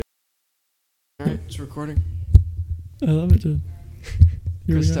It's recording. I love it, dude.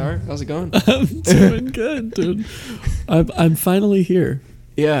 Good start. How's it going? I'm doing good, dude. I'm finally here.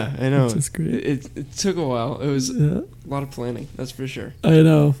 Yeah, I know. It's great. It took a while. It was a lot of planning, that's for sure. I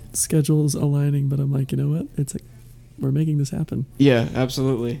know. Schedule's aligning, but I'm like, you know what? It's like, we're making this happen. Yeah,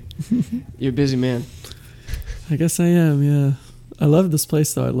 absolutely. You're a busy man. I guess I am, yeah. I love this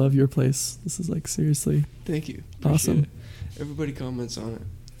place, though. I love your place. This is like, seriously. Thank you. Awesome. It. Everybody comments on it.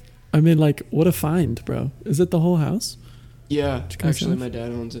 I mean, like, what a find, bro. Is it the whole house? Yeah, actually, my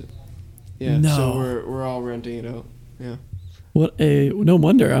dad owns it. Yeah, no. So we're all renting it out. Yeah. No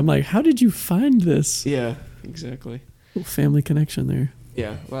wonder. I'm like, how did you find this? Yeah, exactly. Family connection there.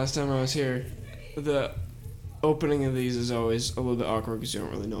 Yeah, last time I was here, the opening of these is always a little bit awkward because you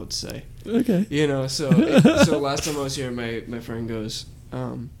don't really know what to say. Okay. You know, so last time I was here, my friend goes,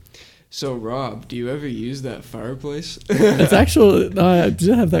 so Rob, do you ever use that fireplace? It's actual. I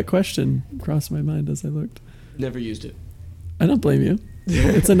did have that question cross my mind as I looked. Never used it. I don't blame you.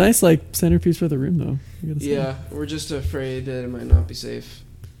 It's a nice like centerpiece for the room, though. Yeah, we're just afraid that it might not be safe.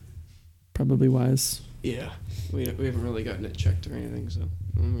 Probably wise. Yeah, we haven't really gotten it checked or anything, so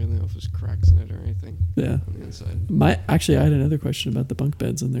I don't really know if there's cracks in it or anything. Yeah. On the inside. Actually, I had another question about the bunk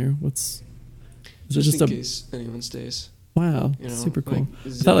beds in there. Is just it just in case anyone stays. Wow, you know, super cool. Like, I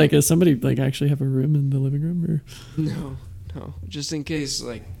thought, like, does somebody like actually have a room in the living room, or? No, just in case,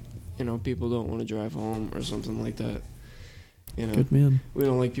 like, you know, people don't want to drive home or something like that. You know, good man. We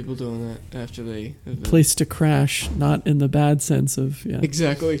don't like people doing that after they have been. Place to crash, not in the bad sense of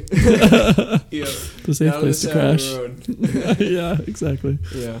Exactly. Yeah, the safe place to crash. Yeah, exactly.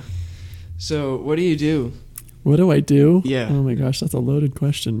 Yeah. So, what do you do? What do I do? Yeah. Oh my gosh, that's a loaded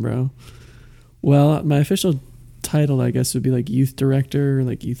question, bro. Well, my official title, I guess, would be like youth director or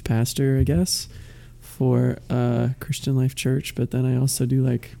like youth pastor, I guess, for Christian Life Church. But then I also do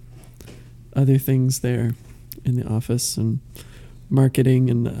like other things there in the office and marketing,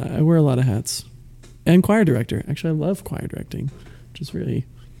 and I wear a lot of hats. And choir director. Actually, I love choir directing, which is really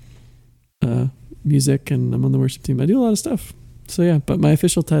music, and I'm on the worship team. I do a lot of stuff. So yeah, but my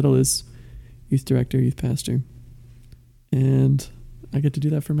official title is youth director, youth pastor. And I get to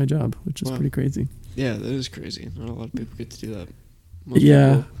do that for my job, which is pretty crazy. Yeah, that is crazy. Not a lot of people get to do that. Most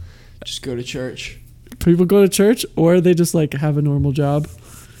people just go to church. People go to church, or they just like have a normal job.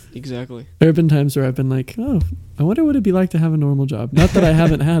 Exactly. There have been times where I've been like, oh, I wonder what it'd be like to have a normal job. Not that I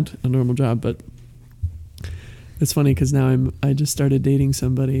haven't had a normal job, but it's funny because now I just started dating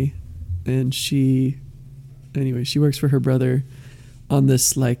somebody, and she works for her brother on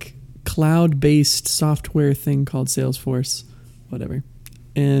this like cloud-based software thing called Salesforce, whatever.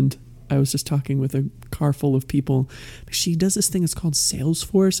 And I was just talking with a car full of people. She does this thing, it's called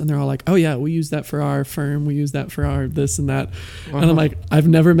Salesforce, and they're all like, oh yeah, we use that for our firm, we use that for our this and that. Uh-huh. And I'm like, I've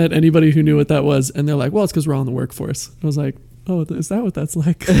never met anybody who knew what that was. And they're like, well, it's because we're all in the workforce. I was like, oh, is that what that's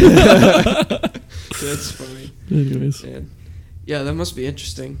like? That's funny. Anyways. Yeah, that must be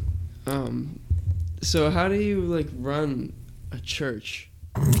interesting. So how do you like run a church?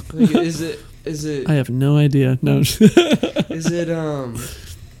 Like, is it I have no idea. No. Is it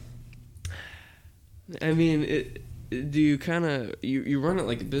I mean, do you kind of you run it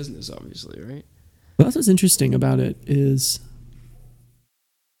like a business, obviously, right? Well, that's what's interesting about it is,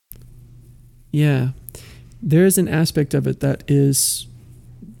 there is an aspect of it that is,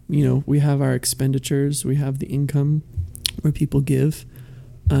 you know, we have our expenditures, we have the income where people give,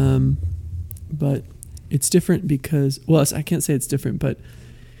 but it's different because, well, I can't say it's different, but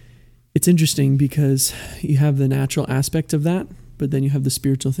it's interesting because you have the natural aspect of that, but then you have the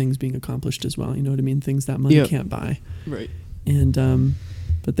spiritual things being accomplished as well. You know what I mean? Things that money can't buy. Right. And,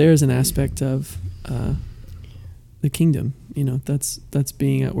 but there is an aspect of the kingdom, you know, that's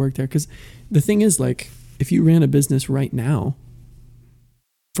being at work there. Because the thing is, like, if you ran a business right now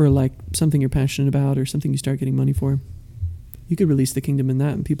for like something you're passionate about or something you start getting money for, you could release the kingdom in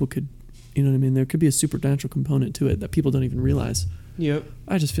that, and people could, you know what I mean? There could be a supernatural component to it that people don't even realize. Yep.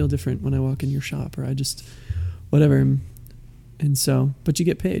 I just feel different when I walk in your shop, or I just, whatever. And so, but you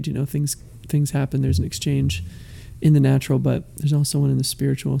get paid, you know, things happen. There's an exchange in the natural, but there's also one in the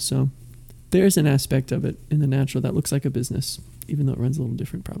spiritual. So there's an aspect of it in the natural that looks like a business, even though it runs a little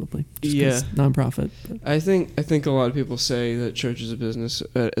different, probably. Just nonprofit. But. I think a lot of people say that church is a business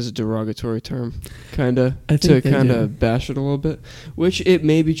as a derogatory term, kind of, to kind of bash it a little bit, which it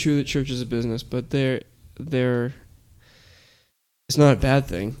may be true that church is a business, but it's not a bad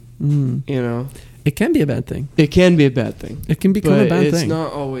thing, you know. It can be a bad thing. It can be a bad thing. It can become a bad thing. It's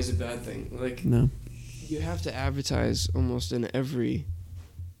not always a bad thing. Like, no. You have to advertise almost in every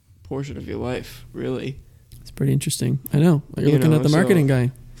portion of your life, really. It's pretty interesting. I know. You're looking at the marketing guy.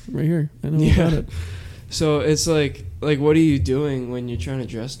 right here. I know about it. So it's like what are you doing when you're trying to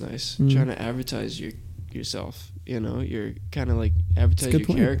dress nice, trying to advertise yourself? You're kind of like advertise your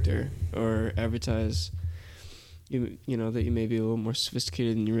character or advertise you know that you may be a little more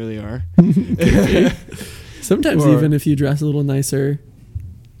sophisticated than you really are. Sometimes even if you dress a little nicer,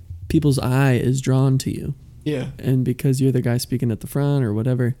 people's eye is drawn to you. Yeah. And because you're the guy speaking at the front or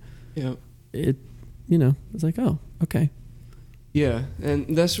whatever, yeah, it's like, oh, okay. Yeah,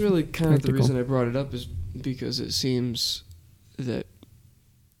 and that's really kind of the reason I brought it up, is because it seems that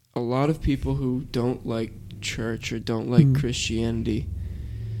a lot of people who don't like church or don't like Christianity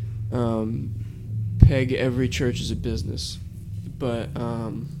peg every church as a business, but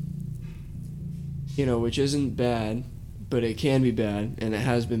which isn't bad, but it can be bad, and it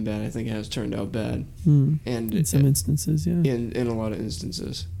has been bad. I think it has turned out bad, and in some instances, yeah, in a lot of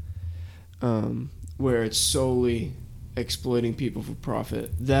instances, where it's solely exploiting people for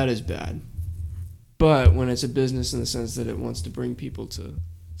profit. That is bad. But when it's a business in the sense that it wants to bring people to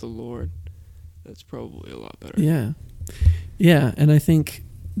the Lord, that's probably a lot better. Yeah. Yeah, and I think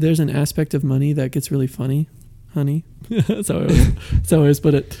there's an aspect of money that gets really funny. Honey. That's how I always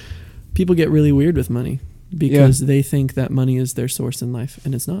put it. People get really weird with money because they think that money is their source in life,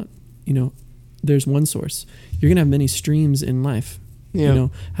 and it's not. There's one source. You're going to have many streams in life. Yeah.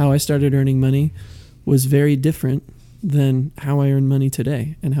 How I started earning money was very different than how I earn money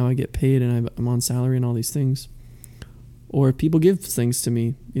today and how I get paid and I'm on salary and all these things. Or people give things to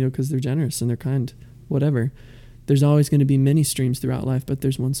me, because they're generous and they're kind, whatever. There's always going to be many streams throughout life, but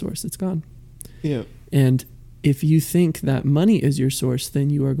there's one source. It's God. Yeah. And if you think that money is your source,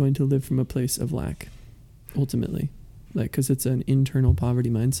 then you are going to live from a place of lack, ultimately, because it's an internal poverty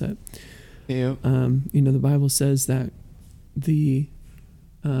mindset. Yeah. The Bible says that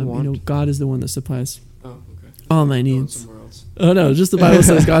God is the one that supplies all my needs. Oh no, just the Bible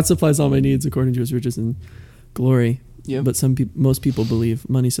says God supplies all my needs according to his riches and glory. Yep. But most people believe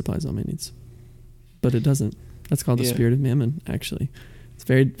money supplies all my needs, but it doesn't. That's called the spirit of mammon. Actually, it's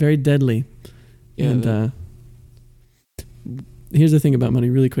very, very deadly. Yeah, and here's the thing about money,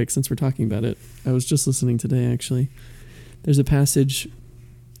 really quick, since we're talking about it. I was just listening today. Actually, there's a passage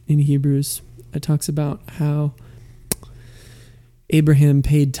in Hebrews that talks about how Abraham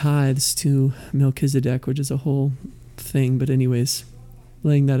paid tithes to Melchizedek, which is a whole thing. But anyways,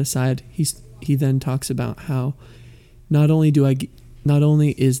 laying that aside, he then talks about how not only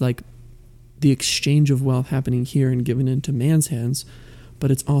is like the exchange of wealth happening here and given into man's hands, but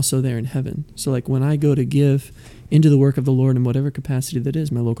it's also there in heaven. So like when I go to give into the work of the Lord in whatever capacity that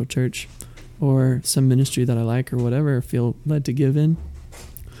is, my local church or some ministry that I like or whatever, feel led to give in,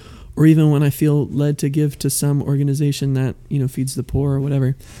 or even when I feel led to give to some organization that, feeds the poor or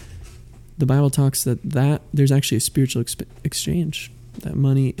whatever, the Bible talks that there's actually a spiritual exchange. That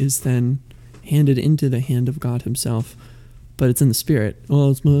money is then handed into the hand of God himself, but it's in the spirit.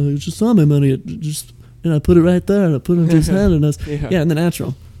 Well, it's just all my money. I put it right there and I put it in his hand. And in the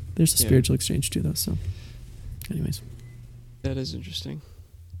natural. There's a spiritual exchange too, though. So, anyways. That is interesting.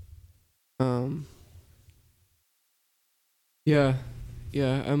 Yeah,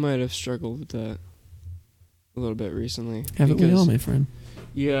 I might have struggled with that a little bit recently. Haven't we all, my friend?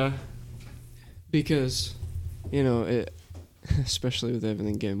 Yeah, because, especially with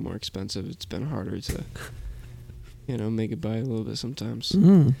everything getting more expensive, it's been harder to, make it by a little bit sometimes.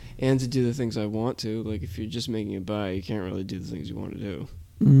 Mm. And to do the things I want to. Like, if you're just making it by, you can't really do the things you want to do.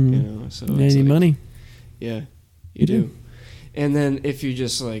 So you need money. Yeah, you do. And then if you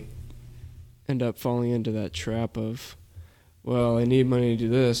just, end up falling into that trap of, well, I need money to do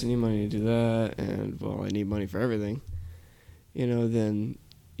this, I need money to do that, and, well, I need money for everything, then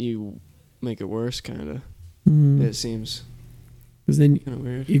you make it worse, kind of. It seems. Because then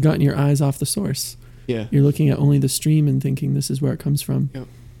weird. You've gotten your eyes off the source. Yeah. You're looking at only the stream and thinking this is where it comes from. Yep.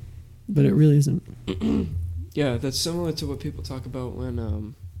 But it really isn't. Yeah, that's similar to what people talk about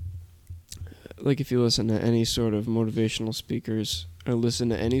when, if you listen to any sort of motivational speakers or listen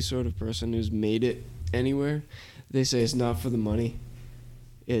to any sort of person who's made it anywhere, they say it's not for the money.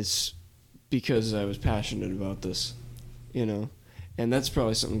 It's because I was passionate about this, And that's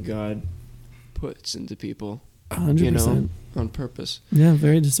probably something God puts into people, 100%. On purpose. Yeah,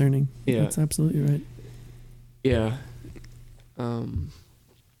 very discerning. Yeah. That's absolutely right. Yeah. I've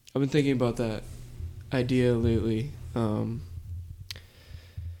been thinking about that idea lately.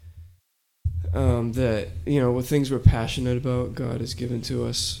 That, what things we're passionate about, God has given to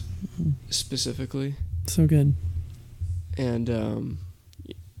us specifically. So good. And, that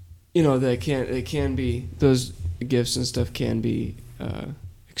it can be, those gifts and stuff can be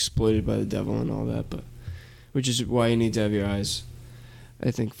exploited by the devil and all that, but which is why you need to have your eyes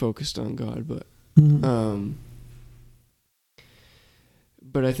I think, focused on God, but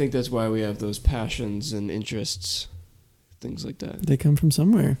but I think that's why we have those passions and interests, things like that. They come from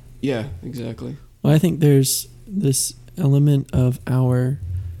somewhere. Yeah, exactly. Well, I think there's this element of it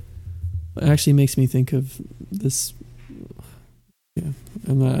actually makes me think of this. Yeah,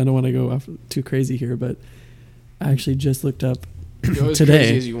 I don't want to go off too crazy here, but I actually just looked up Go as today.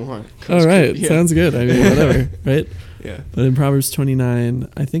 crazy as you want. All right, yeah. Sounds good. I mean, whatever, right? Yeah. But in Proverbs 29,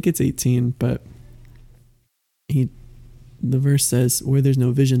 I think it's 18, but the verse says, "Where there's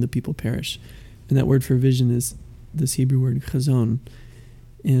no vision, the people perish," and that word for vision is this Hebrew word chazon,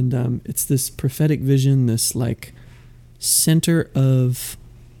 and it's this prophetic vision, this like center of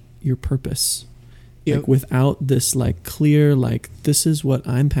your purpose. Yep. Like without this like clear, like this is what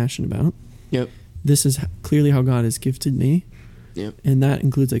I'm passionate about. Yep. This is clearly how God has gifted me. Yep. And that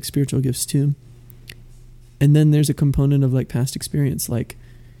includes like spiritual gifts too. And then there's a component of like past experience. Like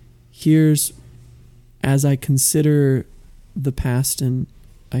here's, as I consider the past and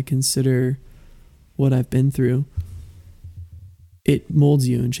I consider what I've been through, it molds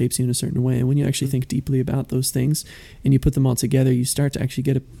you and shapes you in a certain way. And when you actually think deeply about those things and you put them all together, you start to actually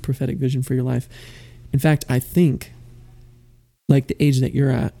get a prophetic vision for your life. In fact, I think like the age that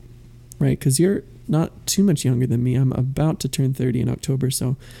you're at, right? Because you're not too much younger than me. I'm about to turn 30 in October,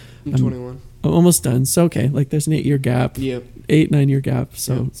 so I'm 21. I'm almost done. So okay, like there's an 8-year gap. Yep. 8-9 year gap.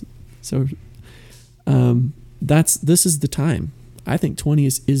 So this is the time. I think 20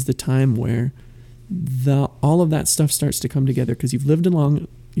 is the time where all of that stuff starts to come together because you've lived long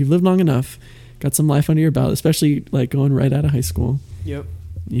enough, got some life under your belt, especially like going right out of high school. Yep.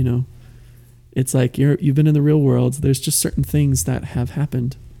 You know, it's like you've been in the real world. There's just certain things that have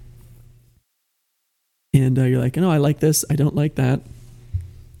happened. And you're like, no, I like this. I don't like that.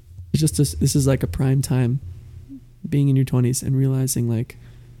 It's just this is like a prime time being in your 20s and realizing like,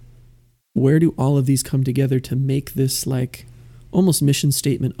 where do all of these come together to make this like almost mission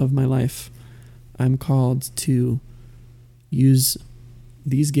statement of my life? I'm called to use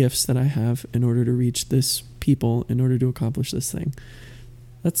these gifts that I have in order to reach this people, in order to accomplish this thing.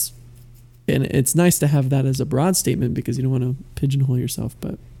 And it's nice to have that as a broad statement because you don't want to pigeonhole yourself,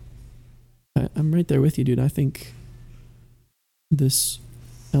 but I'm right there with you, dude. I think this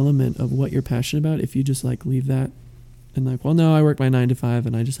element of what you're passionate about, if you just like leave that and like, well, no, I work my 9 to 5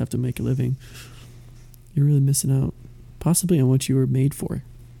 and I just have to make a living, you're really missing out possibly on what you were made for.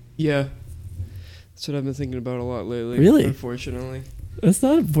 Yeah. That's what I've been thinking about a lot lately. Really? Unfortunately. That's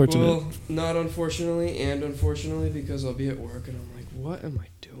not unfortunate. Well, not unfortunately and unfortunately because I'll be at work and I'm like, what am I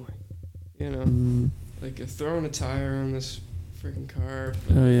doing? You know? Like you're throwing a tire on this freaking car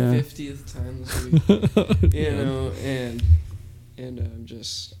for the 50th time this week. You know, and I'm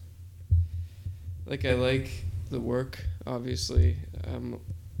just like, I like the work, obviously. I'm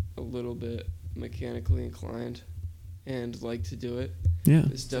a little bit mechanically inclined and like to do it. Yeah.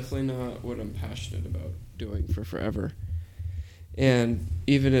 It's definitely not what I'm passionate about doing for forever. And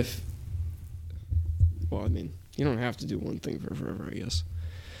even if, well, I mean, you don't have to do one thing for forever, I guess.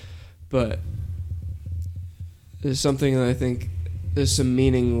 But there's something that I think there's some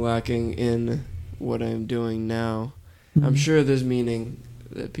meaning lacking in what I'm doing now. Mm-hmm. I'm sure there's meaning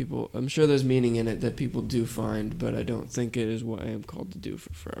in it that people do find, but I don't think it is what I am called to do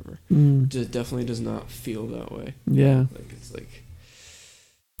for forever. It definitely does not feel that way. Yeah. Like it's like,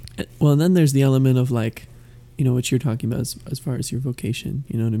 well, and then there's the element of like, you know, what you're talking about as far as your vocation,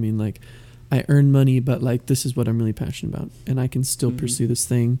 you know what I mean? Like I earn money, but like this is what I'm really passionate about and I can still pursue this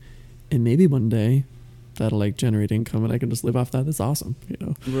thing and maybe one day that'll like generate income and I can just live off that. That's awesome. You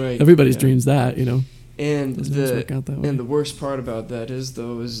know, right. Everybody's dreams that, you know, and work out that way. And the worst part about that is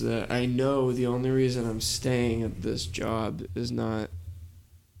that I know the only reason I'm staying at this job is not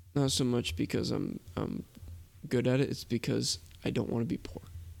so much because I'm good at it. It's because I don't want to be poor.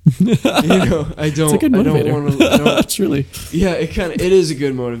 You know, I don't. It's a good motivator. I don't want to. It's really. Yeah, it is a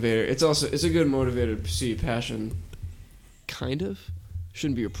good motivator. It's a good motivator to pursue your passion. Kind of,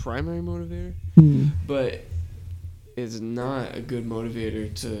 shouldn't be your primary motivator, but it's not a good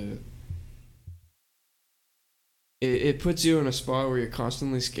motivator to. It puts you in a spot where you're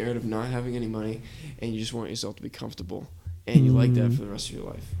constantly scared of not having any money, and you just want yourself to be comfortable, and you like that for the rest of your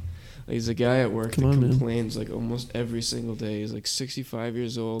life. Like, there's a guy at work that complains like almost every single day. He's like 65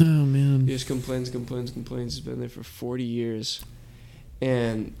 years old. Oh man! He just complains. He's been there for 40 years,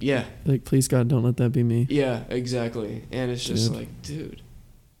 and yeah. Like, please God, don't let that be me. Yeah, exactly. And it's just like, dude,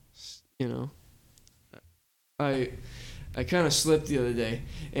 you know, I kind of slipped the other day,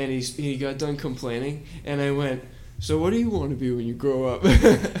 and he got done complaining, and I went, so what do you want to be when you grow up?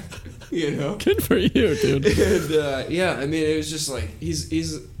 You know? Good for you, dude. And yeah, I mean, it was just like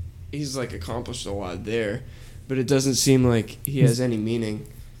he's like accomplished a lot there, but it doesn't seem like he has any meaning,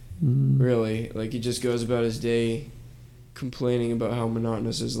 really. Like he just goes about his day complaining about how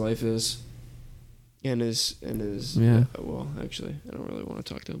monotonous his life is, and his well, actually, I don't really want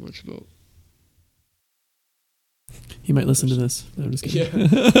to talk that much about. He might listen to this. No, I'm just kidding.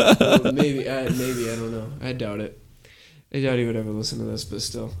 Yeah, well, maybe I don't know. I doubt it. I doubt he would ever listen to this, but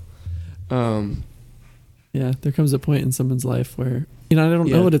still. Yeah, there comes a point in someone's life where, I don't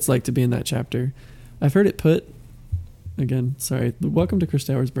know what it's like to be in that chapter. I've heard it put, again, sorry, welcome to Chris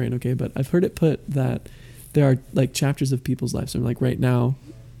Tower's brain, okay, but I've heard it put that there are like chapters of people's lives. So like right now,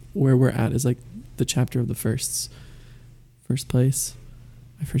 where we're at is like the chapter of the firsts. First place,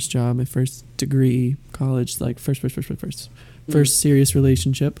 my first job, my first degree, college, like first serious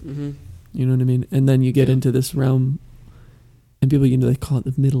relationship. Mm-hmm. You know what I mean? And then you get into this realm, and people, they call it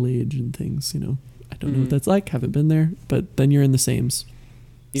the middle age and things, I don't know what that's like, haven't been there, but then you're in the sames.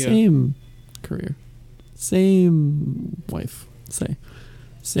 Yeah. Same career, same wife,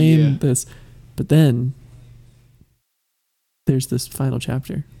 same this. But then there's this final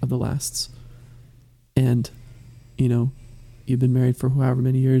chapter of the lasts. And, you've been married for however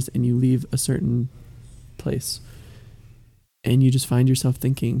many years and you leave a certain place. And you just find yourself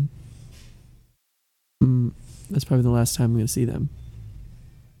thinking, that's probably the last time I'm going to see them.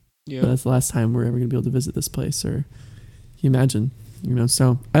 Yeah. But that's the last time we're ever going to be able to visit this place. Or you imagine,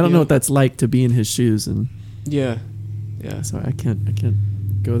 so I don't know what that's like to be in his shoes. And yeah. So I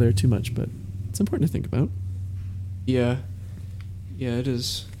can't go there too much, but it's important to think about. Yeah. Yeah, it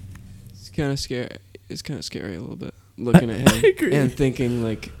is. It's kind of scary. It's kind of scary a little bit looking at him and thinking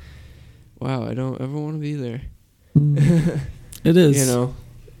like, wow, I don't ever want to be there. It is.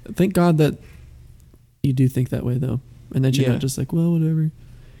 Thank God that you do think that way though. And that you're not just like, well, whatever.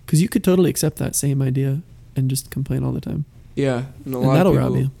 Because you could totally accept that same idea and just complain all the time. Yeah. And that'll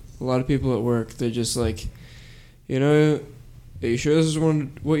rob you. A lot of people at work, they're just like, are you sure this is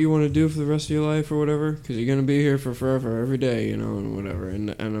what you want to do for the rest of your life or whatever? Because you're going to be here for forever, every day, and whatever.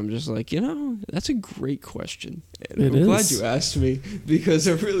 And I'm just like, that's a great question. And I'm glad you asked me because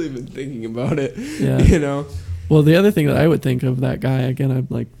I've really been thinking about it, Well, the other thing that I would think of that guy, again, I'm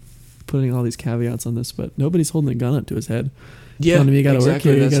like putting all these caveats on this, but nobody's holding a gun up to his head. Yeah, telling him, you got to work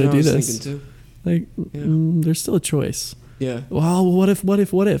here, you got to do this. Like, there's still a choice. Yeah. Well, what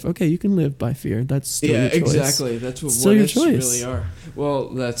if? Okay, you can live by fear. That's still your choice. Yeah, exactly. That's what ifs really are. Well,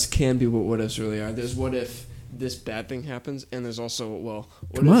 that can be what ifs really are. There's what if this bad thing happens, and there's also, what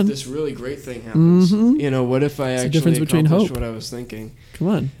if this really great thing happens? Mm-hmm. What if I actually accomplished what I was thinking? Come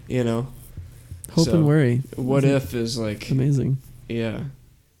on. Hope and worry. What if is like amazing. Yeah.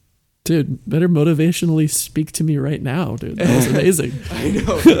 Dude, better motivationally speak to me right now, dude. That was amazing. I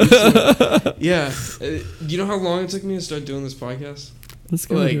know. Yeah. You know how long it took me to start doing this podcast? Let's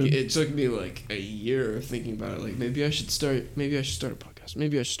go. Like, it took me like a year of thinking about it. Like, maybe I should start a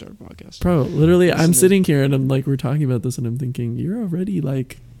podcast. Bro, literally, I'm sitting here and I'm like, we're talking about this and I'm thinking, you're already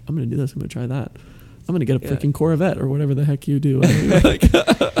like, I'm going to do this. I'm going to try that. I'm going to get a freaking Corvette or whatever the heck you do. Doing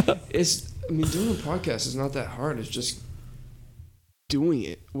a podcast is not that hard. It's just doing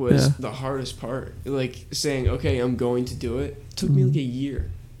it was the hardest part. Like saying, okay, I'm going to do it. It took me like a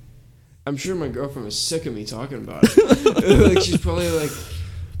year. I'm sure my girlfriend was sick of me talking about it. Like she's probably like,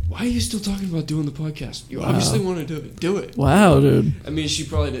 why are you still talking about doing the podcast? You obviously want to do it. Do it. Wow, dude. I mean, she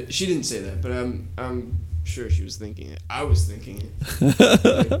probably did. She didn't say that, but I'm sure she was thinking it. I was thinking it.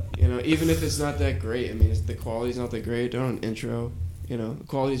 Like, even if it's not that great. I mean, if the quality's not that great, don't an intro. The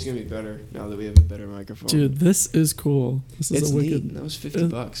quality's going to be better now that we have a better microphone. Dude, this is cool. This is a wicked. Neat. That was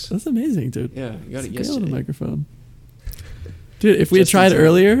 $50. That's amazing, dude. Yeah, you got it yesterday. A microphone. Dude, if we had tried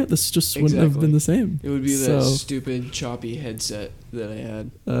earlier, this just wouldn't have been the same. It would be that stupid, choppy headset that I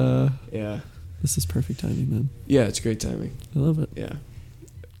had. Yeah. This is perfect timing, man. Yeah, it's great timing. I love it. Yeah.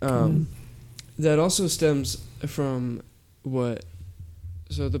 That also stems from what...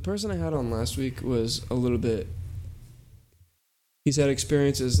 So the person I had on last week was a little bit... He's had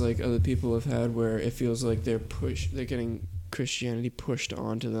experiences like other people have had where it feels like they're getting Christianity pushed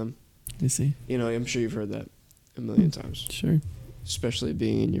onto them. I see. I'm sure you've heard that a million times. Sure. Especially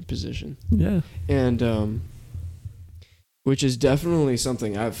being in your position. Yeah. And which is definitely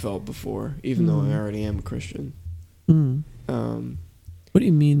something I've felt before, even though I already am a Christian. What do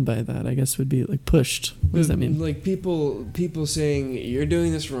you mean by that? I guess would be like pushed. What does that mean? Like people saying you're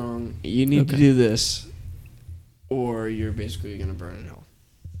doing this wrong. You need to do this. Or you're basically going to burn in hell.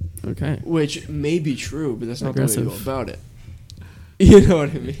 Okay. Which may be true, but that's not the way to go about it. You know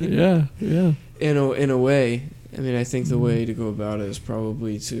what I mean? Yeah, yeah. In a way, I mean, I think the way to go about it is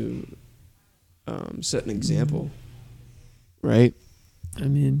probably to set an example, right? I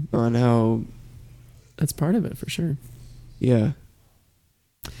mean, On how, that's part of it for sure. yeah,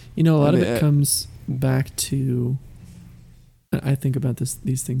 You know, a lot of it comes back to, I think about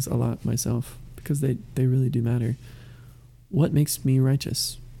these things a lot myself because they really do matter. What makes me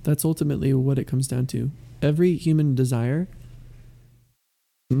righteous? That's ultimately what it comes down to. Every human desire,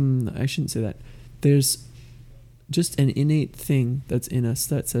 I shouldn't say that. There's just an innate thing that's in us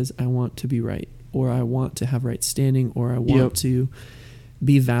that says, I want to be right, or I want to have right standing, or I want to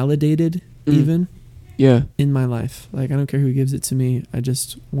be validated even in my life. Like, I don't care who gives it to me. I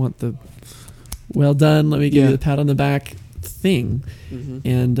just want the, well done, let me give you the pat on the back thing.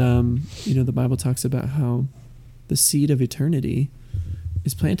 And, you know, the Bible talks about how the seed of eternity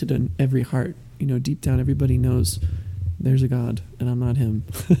is planted in every heart. You know, deep down, everybody knows there's a God and I'm not him.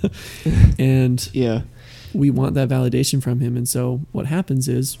 And we want that validation from him. And so what happens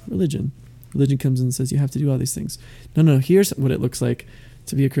is religion comes in and says, you have to do all these things. No, here's what it looks like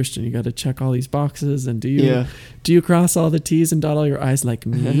to be a Christian. You got to check all these boxes. And do you cross all the T's and dot all your I's like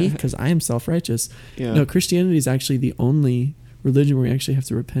me? Because I am self-righteous. No, Christianity is actually the only religion where you actually have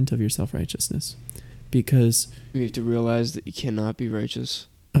to repent of your self-righteousness, because you have to realize that you cannot be righteous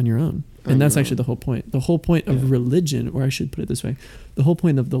on your own. And that's actually the whole point. The whole point of religion, or I should put it this way, the whole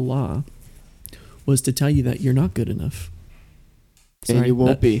point of the law was to tell you that you're not good enough. Sorry, and you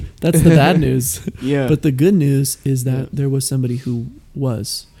won't be. That's the bad news. But the good news is that there was somebody who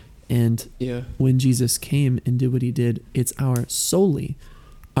was. And when Jesus came and did what he did, it's solely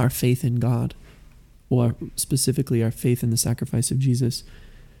our faith in God, or specifically our faith in the sacrifice of Jesus,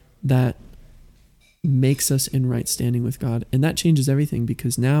 that makes us in right standing with God. And that changes everything,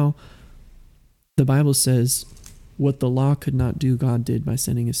 because now the Bible says what the law could not do, God did by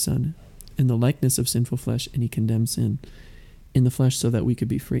sending his son in the likeness of sinful flesh, and he condemned sin in the flesh so that we could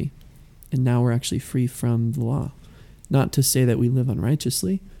be free. And now we're actually free from the law. Not to say that we live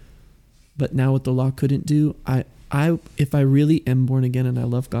unrighteously, but now what the law couldn't do, if I really am born again and I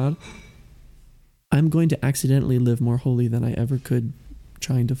love God, I'm going to accidentally live more holy than I ever could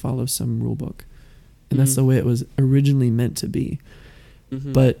trying to follow some rule book. And that's the way it was originally meant to be.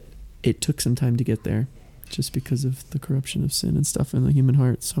 But it took some time to get there, just because of the corruption of sin and stuff in the human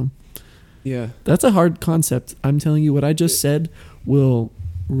heart. So that's a hard concept. I'm telling you, what I just said will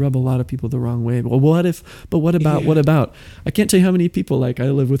rub a lot of people the wrong way. Well, what about? I can't tell you how many people, like, I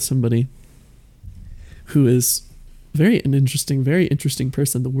live with somebody who is very interesting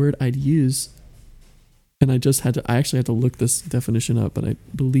person. The word I'd use, and I actually had to look this definition up, but I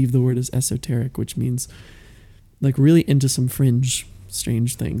believe the word is esoteric, which means like really into some fringe,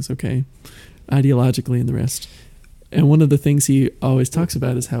 strange things, okay? Ideologically and the rest. And one of the things he always talks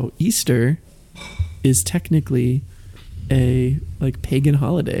about is how Easter is technically a like pagan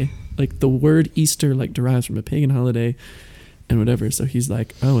holiday. Like the word Easter like derives from a pagan holiday and whatever. So he's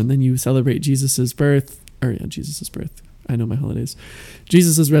like, oh, and then you celebrate Jesus's birth. I know my holidays.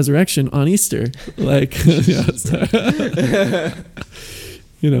 Jesus' resurrection on Easter. Like, you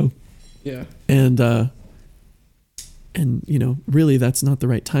know. Yeah. And, you know, really that's not the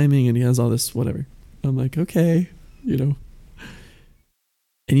right timing, and he has all this whatever. I'm like, okay, you know.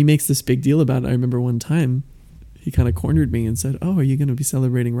 And he makes this big deal about it. I remember one time he kind of cornered me and said, oh, are you going to be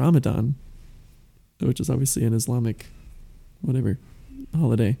celebrating Ramadan? Which is obviously an Islamic whatever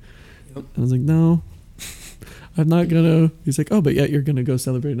holiday. Yep. I was like, no. I'm not gonna. He's like, oh, but yet you're gonna go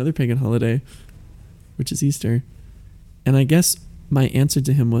celebrate another pagan holiday, which is Easter. And I guess my answer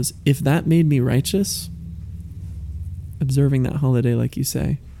to him was, if that made me righteous, observing that holiday like you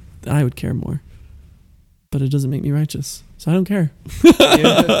say, then I would care more. But it doesn't make me righteous, so I don't care.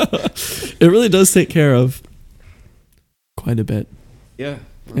 It really does take care of quite a bit. Yeah.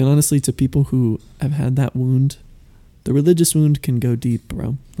 And honestly, to people who have had that wound, the religious wound can go deep,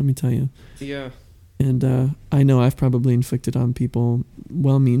 bro. Let me tell you. Yeah. And I know I've probably inflicted on people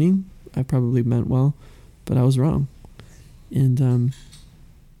well-meaning. I probably meant well, but I was wrong. And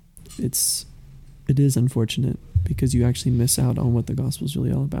it is unfortunate, because you actually miss out on what the gospel's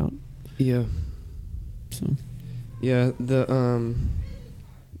really all about. Yeah. So. Yeah, the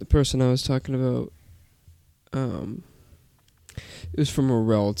person I was talking about, it was from a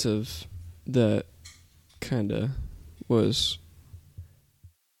relative that kind of was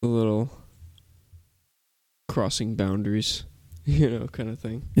a little crossing boundaries, you know, kind of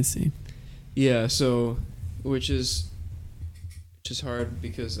thing. I see. Yeah, so which is hard,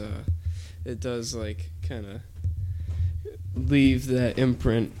 because it does like kind of leave that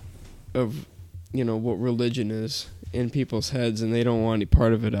imprint of, you know, what religion is in people's heads, and they don't want any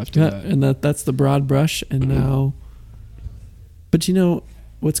part of it after that. And that's the broad brush. And now, but you know,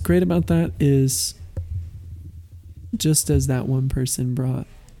 what's great about that is just as that one person brought,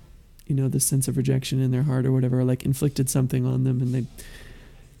 the sense of rejection in their heart or whatever, like inflicted something on them, and they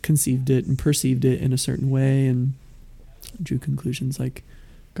conceived it and perceived it in a certain way and drew conclusions, like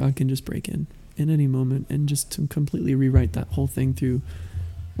God can just break in any moment and just to completely rewrite that whole thing through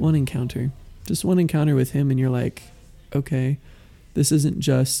one encounter with him. And you're like, okay, this isn't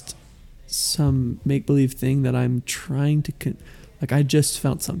just some make-believe thing that I'm trying to like I just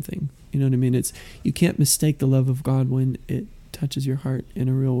felt something, you know what I mean? You can't mistake the love of God when it touches your heart in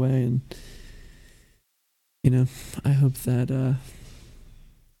a real way. And I hope that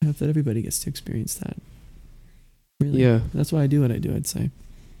everybody gets to experience that. Really. Yeah. That's why I do what I do, I'd say.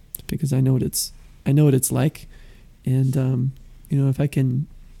 Because I know what it's like. And if I can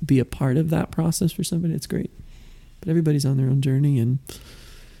be a part of that process for somebody, it's great. But everybody's on their own journey, and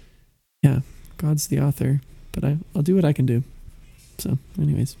yeah, God's the author, but I'll do what I can do. So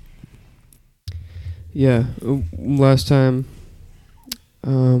anyways. Yeah. Last time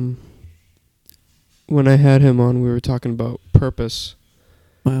when I had him on, we were talking about purpose.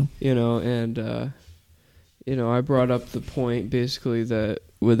 Wow. And I brought up the point basically that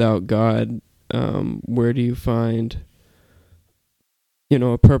without God, where do you find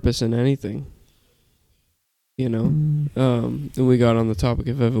a purpose in anything? And we got on the topic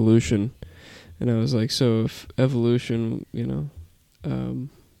of evolution, and I was like, so if evolution,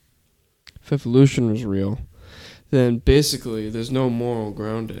 if evolution was real, then basically there's no moral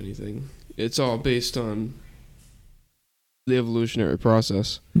ground to anything. It's all based on the evolutionary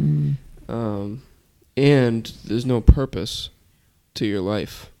process. And there's no purpose to your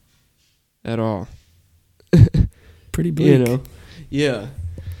life at all. Pretty bleak. Yeah.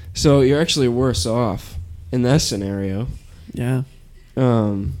 So you're actually worse off in that scenario. Yeah.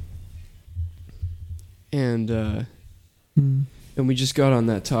 And we just got on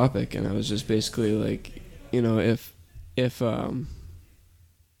that topic, and I was just basically like, if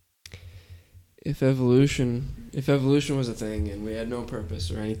evolution was a thing and we had no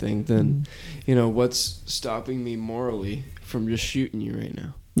purpose or anything, then what's stopping me morally from just shooting you right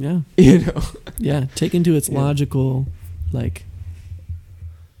now? Yeah. Yeah, taken to its logical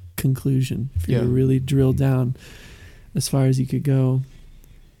conclusion. If you really drill down as far as you could go.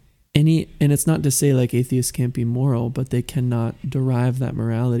 And it's not to say atheists can't be moral, but they cannot derive that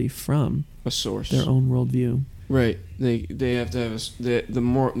morality from a source, their own worldview. Right. They have to have the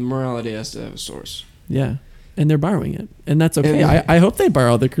morality has to have a source. Yeah. And they're borrowing it, and that's okay. I hope they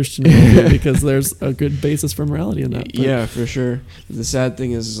borrow the Christian worldview because there's a good basis for morality in that. But yeah, for sure. The sad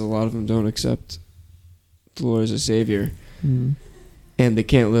thing is a lot of them don't accept the Lord as a savior, and they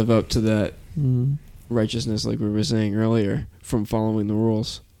can't live up to that righteousness, like we were saying earlier, from following the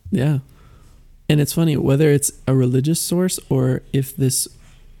rules. Yeah. And it's funny, whether it's a religious source or if this,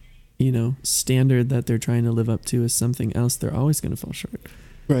 standard that they're trying to live up to is something else, they're always going to fall short.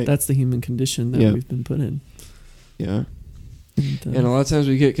 Right. That's the human condition that we've been put in. Yeah. And a lot of times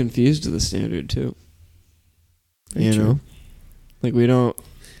we get confused to the standard too. Like we don't,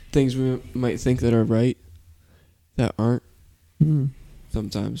 things we might think that are right that aren't.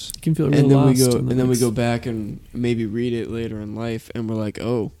 Sometimes you can feel real lost. Then we go back and maybe read it later in life, and we're like,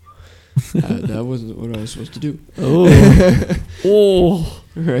 oh, that wasn't what I was supposed to do. Oh,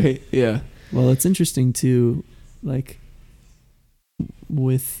 right, yeah. Well, it's interesting too,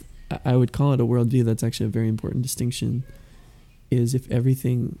 with, I would call it a worldview. That's actually a very important distinction. Is if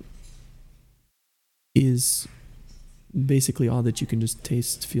everything is basically all that you can just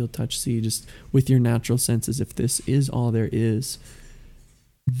taste, feel, touch, see, just with your natural senses, if this is all there is,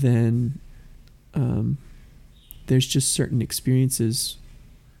 then there's just certain experiences,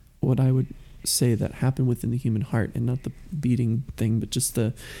 what I would say, that happen within the human heart, and not the beating thing, but just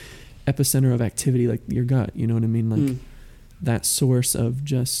the epicenter of activity, like your gut, you know what I mean? That source of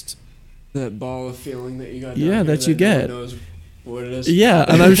just... that ball of feeling that you got. Yeah, that you get. No one knows what it is. Yeah,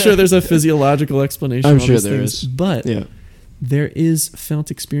 and I'm sure there's a physiological explanation. I'm sure there is. But there is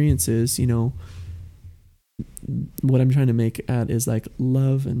felt experiences, what I'm trying to make at is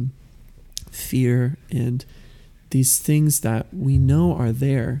love and fear and these things that we know are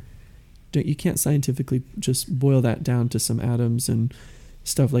there. You can't scientifically just boil that down to some atoms and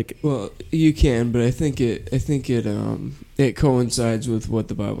stuff Well, you can, but I think it coincides with what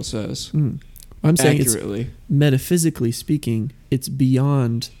the Bible says. I'm saying accurately. It's, metaphysically speaking, it's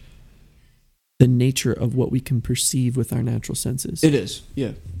beyond the nature of what we can perceive with our natural senses. It is,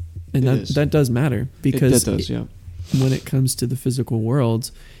 yeah. And that does matter, because when it comes to the physical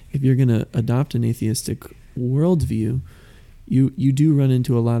world, if you're going to adopt an atheistic worldview, you do run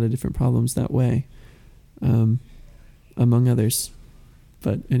into a lot of different problems that way, among others.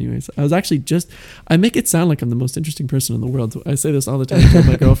 But anyways, I make it sound like I'm the most interesting person in the world. I say this all the time to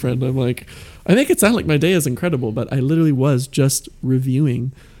my girlfriend. I'm like, I make it sound like my day is incredible, but I literally was just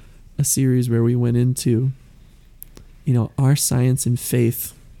reviewing a series where we went into, our science and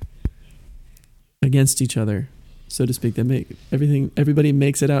faith against each other, so to speak. Everybody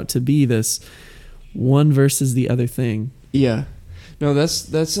makes it out to be this one versus the other thing. Yeah. No,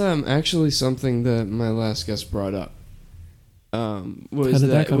 that's actually something that my last guest brought up. Was How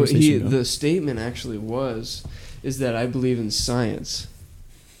did that conversation go? The statement actually is that I believe in science.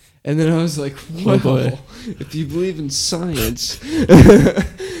 And then I was like, wow, if you believe in science, believe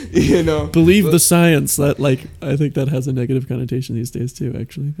the science. That, I think that has a negative connotation these days too,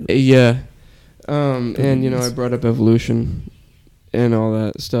 actually. Yeah. And I brought up evolution and all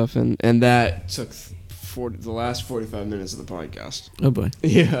that stuff, and that took the last 45 minutes of the podcast. Oh boy.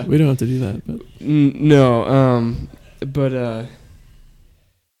 Yeah. We don't have to do that, but no. But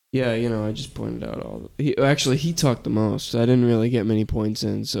yeah, I just pointed out he talked the most. I didn't really get many points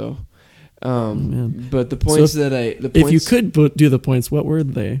in, so but the points if you could do the points, what were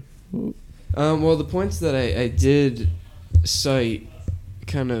they? Well, the points that I did cite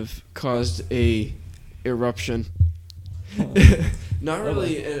kind of caused a eruption. Not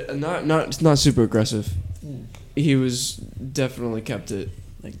really, not super aggressive. He was definitely kept it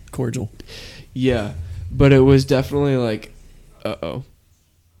cordial. Yeah, but it was definitely like, uh-oh.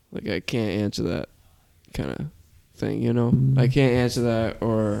 I can't answer that kind of thing, I can't answer that,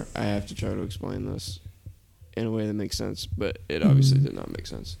 or I have to try to explain this in a way that makes sense, but it obviously did not make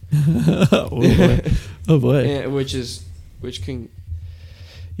sense. Oh boy. And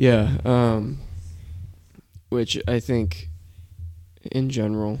which I think in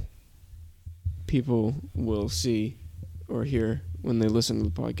general people will see or hear when they listen to the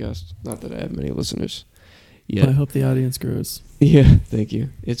podcast. Not that I have many listeners yet. Well, I hope the audience grows. Yeah, thank you.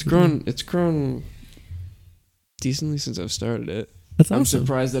 It's grown decently since I've started it. That's awesome. I'm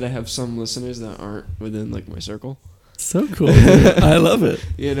surprised that I have some listeners that aren't within my circle. So cool. I love it.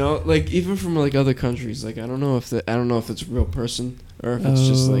 Even from other countries. I don't know if it's a real person or if it's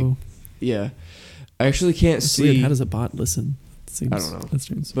just yeah. I actually can't see. Weird. How does a bot listen? I don't know. That's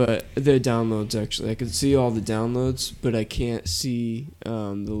strange. But their downloads, actually, I can see all the downloads, but I can't see the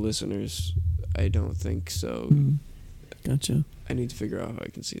listeners. I don't think so. Gotcha. I need to figure out how I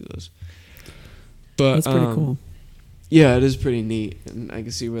can see those. But that's pretty cool. Yeah, it is pretty neat, and I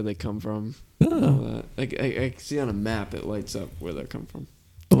can see where they come from. Oh. And all that. I can see on a map it lights up where they come from.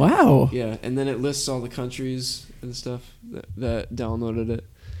 Wow. Yeah, and then it lists all the countries and stuff that downloaded it.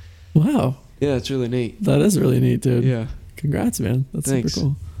 Wow. Yeah, it's really neat. That is really neat, dude. Yeah. Congrats, man. That's Thanks. super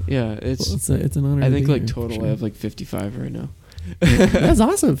cool. Yeah, it's an honor. I think to be here, total sure. I have 55 right now. That's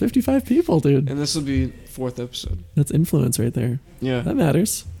awesome. 55 people, dude. And this will be 4th episode. That's influence right there. Yeah. That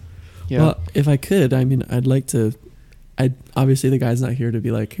matters. Yeah. Well, if I could, I'd like to. Obviously the guy's not here to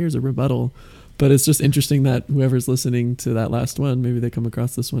be like, here's a rebuttal, but it's just interesting that whoever's listening to that last one, maybe they come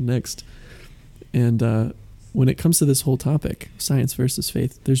across this one next. And when it comes to this whole topic, science versus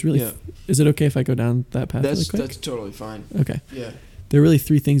faith, there's really. Yeah. Is it okay if I go down that path really quick? That's totally fine. Okay. Yeah. There are really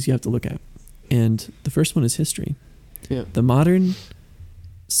 3 things you have to look at, and the first one is history. Yeah. The modern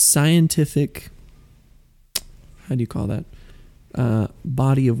scientific, how do you call that,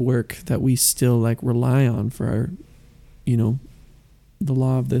 body of work that we still rely on for our, the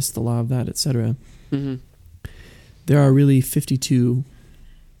law of this, the law of that, etc. Mm-hmm. There are really 52,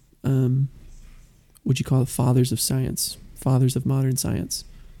 what you call it, fathers of science, fathers of modern science.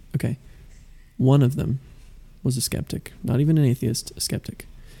 Okay. One of them was a skeptic, not even an atheist, a skeptic.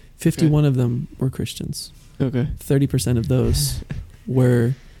 51 of them were Christians. Okay. 30% of those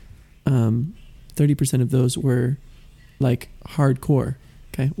were, 30% of those were hardcore.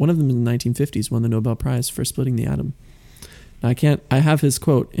 Okay. One of them in the 1950s won the Nobel Prize for splitting the atom. Now I have his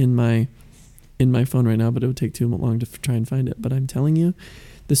quote in my phone right now, but it would take too long to try and find it. But I'm telling you,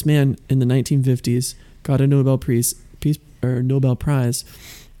 this man in the 1950s got a Nobel Prize in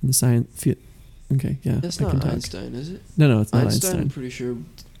the science. Okay, yeah. That's not Einstein, is it? No, it's not Einstein. I'm pretty sure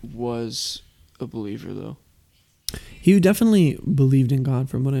was a believer, though. He definitely believed in God,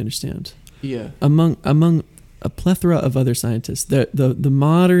 from what I understand. Yeah. Among a plethora of other scientists, the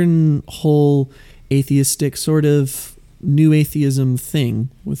modern whole atheistic sort of new atheism thing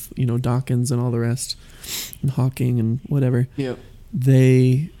with Dawkins and all the rest, and Hawking and whatever. Yeah.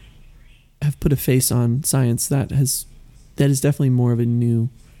 They have put a face on science that is definitely more of a new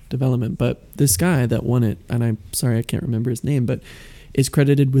development. But this guy that won it, and I'm sorry I can't remember his name, but is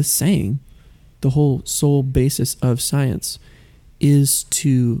credited with saying the whole sole basis of science is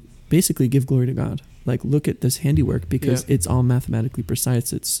to basically give glory to God. Like, look at this handiwork, because Yeah. it's all mathematically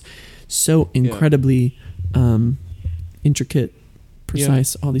precise. It's so incredibly intricate,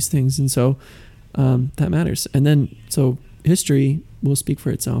 precise, all these things. And so that matters. And then, so history will speak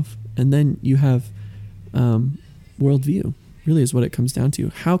for itself. And then you have worldview, really is what it comes down to.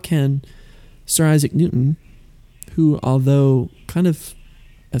 How can Sir Isaac Newton, who, although kind of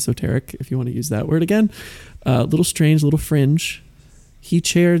esoteric, if you want to use that word again, a little strange, little fringe, he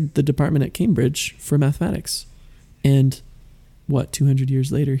chaired the department at Cambridge for mathematics. And 200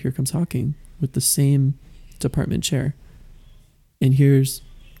 years later, here comes Hawking with the same department chair.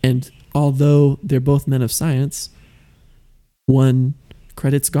 And although they're both men of science, one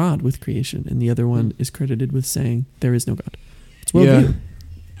credits God with creation and the other one is credited with saying there is no God. It's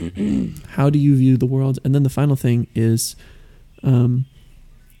worldview. How do you view the world? And then the final thing is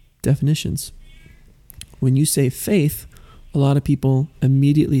definitions. When you say faith, a lot of people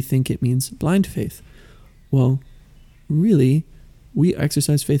immediately think it means blind faith. Well, really, we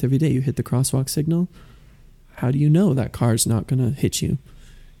exercise faith every day. You hit the crosswalk signal. How do you know that car's not going to hit you?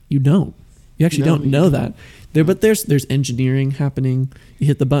 You don't. You actually don't know that. But there's engineering happening. You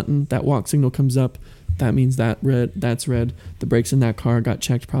hit the button, that walk signal comes up. That means that's red. The brakes in that car got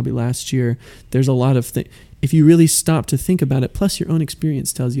checked probably last year. There's a lot of things. If you really stop to think about it, plus your own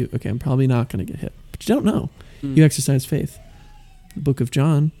experience tells you, okay, I'm probably not going to get hit. But you don't know. You exercise faith. The book of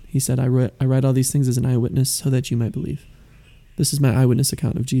John, he said, I write all these things as an eyewitness so that you might believe. This is my eyewitness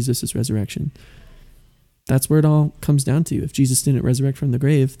account of Jesus' resurrection. That's where it all comes down to. If Jesus didn't resurrect from the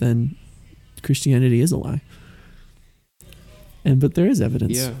grave, then Christianity is a lie. But there is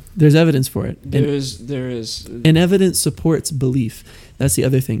evidence. Yeah. There's evidence for it. There is. And evidence supports belief. That's the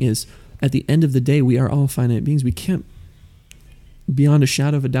other thing is, at the end of the day, we are all finite beings. We can't, beyond a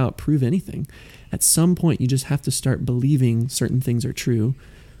shadow of a doubt, prove anything. At some point, you just have to start believing certain things are true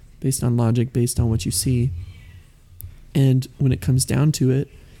based on logic, based on what you see. And when it comes down to it,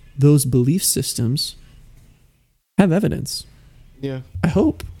 those belief systems have evidence. Yeah. I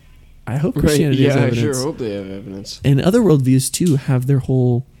hope Christianity has evidence. I sure hope they have evidence. And other worldviews, too, have their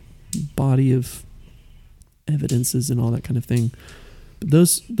whole body of evidences and all that kind of thing. But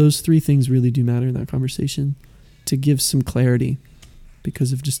those three things really do matter in that conversation to give some clarity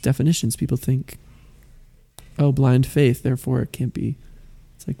because of just definitions. People think, oh, blind faith, therefore it can't be.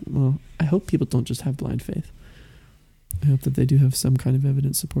 It's like, well, I hope people don't just have blind faith. I hope that they do have some kind of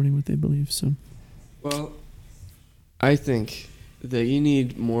evidence supporting what they believe. So, well, I think that you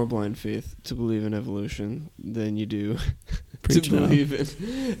need more blind faith to believe in evolution than you do to believe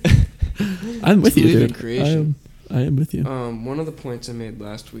in. I'm with you, dude. In creation. I am with you. One of the points I made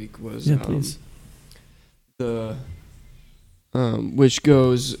last week was please. The which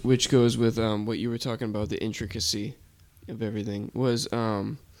goes with what you were talking about, the intricacy of everything was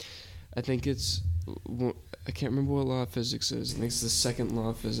I think it's I can't remember what law of physics is. I think it's the second law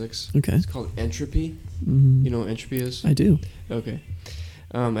of physics. Okay. It's called entropy. Mm-hmm. You know what entropy is? I do. Okay.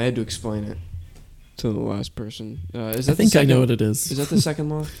 I had to explain it to the last person. Is I that think I know what it is. Is that the second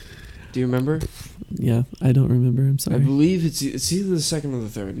law? Do you remember? Yeah, I don't remember. I'm sorry. I believe it's either the second or the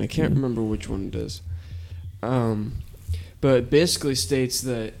third, and I can't remember which one it is. But it basically states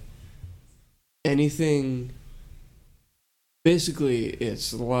that anything... Basically,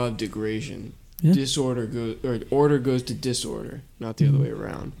 it's the law of degradation. Yeah. Order goes to disorder, not the other way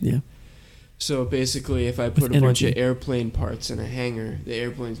around. Yeah. So basically, if I put a bunch of airplane parts in a hangar, the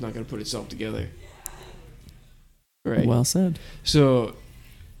airplane's not going to put itself together. Right. Well said. So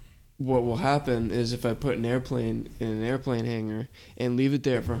what will happen is if I put an airplane in an airplane hangar and leave it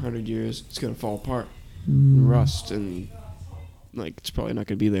there for 100 years, it's going to fall apart and rust, and it's probably not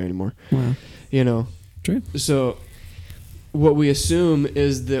going to be there anymore. Wow. You know. True. So what we assume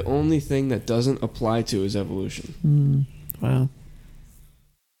is the only thing that doesn't apply to is evolution. Wow.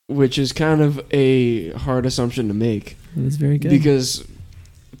 Which is kind of a hard assumption to make. That is very good. Because it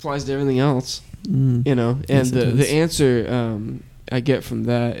applies to everything else. You know? And yes, the answer I get from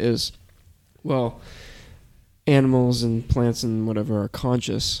that is, well, animals and plants and whatever are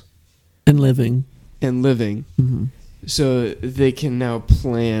conscious. And living. Mm-hmm. So they can now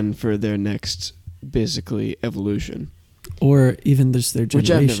plan for their next, basically, evolution. Or even just their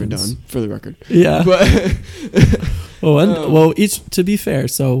generations. Which I've never done, for the record. Yeah. But each, to be fair,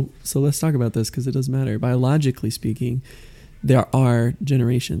 so let's talk about this because it does matter. Biologically speaking, there are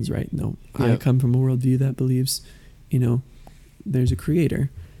generations, right? No, I come from a worldview that believes, there's a creator.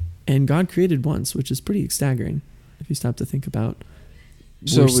 And God created once, which is pretty staggering if you stop to think about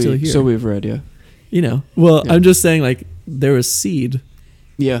we're still here. So we've read, I'm just saying, there was seed.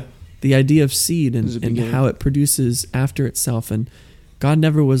 Yeah. The idea of seed and how it produces after itself. And God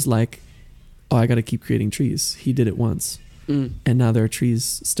never was like, oh, I got to keep creating trees. He did it once, and now there are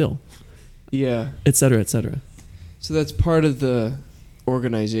trees still. Yeah, et cetera, et cetera. So that's part of the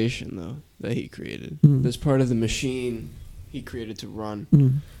organization, though, that he created. That's part of the machine he created to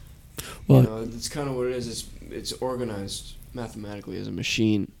run. Well, that's kind of what it is. It's organized mathematically as a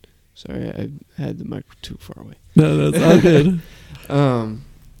machine. Sorry, I had the mic too far away. No, that's all good.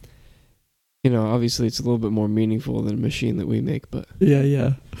 Obviously it's a little bit more meaningful than a machine that we make, but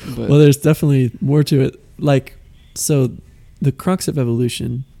yeah. But well, there's definitely more to it. Like, so the crux of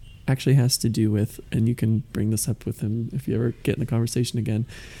evolution actually has to do with, and you can bring this up with him if you ever get in the conversation again,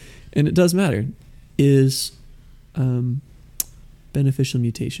 and it does matter, is beneficial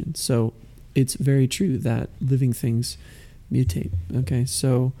mutation. So it's very true that living things mutate. Okay,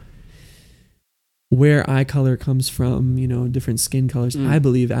 so where eye color comes from, different skin colors, I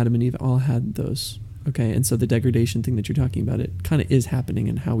believe Adam and Eve all had those. Okay, and so the degradation thing that you're talking about, it kind of is happening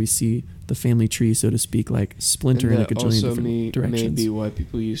in how we see the family tree, so to speak, like splinter in a gajillion different directions. Maybe why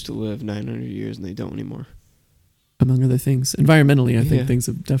people used to live 900 years and they don't anymore. Among other things. Environmentally, I think things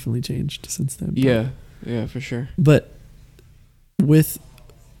have definitely changed since then. Yeah, for sure. But with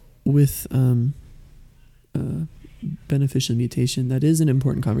beneficial mutation, that is an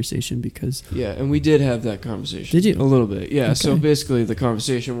important conversation because... Yeah, and we did have that conversation. Did you? A little bit, yeah. Okay. So basically the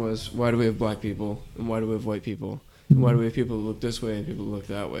conversation was, why do we have black people and why do we have white people? And why do we have people who look this way and people who look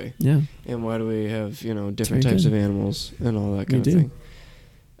that way? Yeah. And why do we have, different types of animals and all that kind of thing?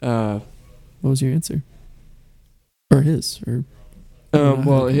 What was your answer? Or his? Or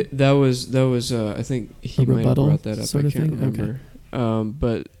that was I think he might have brought that up. I can't remember. Okay.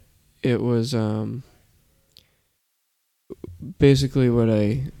 But it was... basically what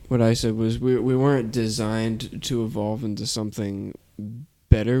I said was we weren't designed to evolve into something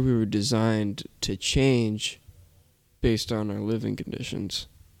better. We were designed to change based on our living conditions,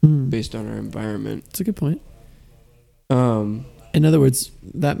 based on our environment. That's a good point. In other words,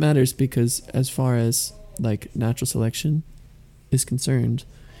 that matters because as far as like natural selection is concerned,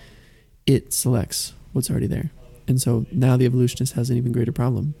 it selects what's already there. And so now the evolutionist has an even greater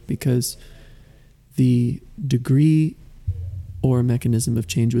problem because the degree or mechanism of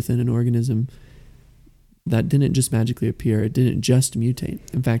change within an organism, that didn't just magically appear. It didn't just mutate.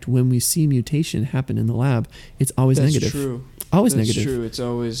 In fact, when we see mutation happen in the lab, it's always negative. That's true. Always That's negative. True. It's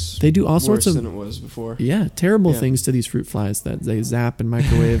always they do all sorts of worse than it was before. Yeah, terrible things to these fruit flies that they zap and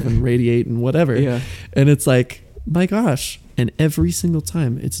microwave and radiate and whatever. Yeah. And it's like, my gosh. And every single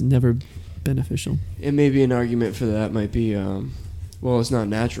time, it's never beneficial. And maybe an argument for that might be, it's not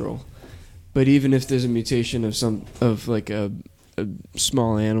natural. But even if there's a mutation of like a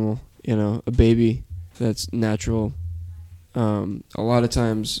small animal, a baby that's natural, a lot of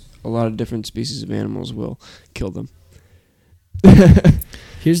times, a lot of different species of animals will kill them.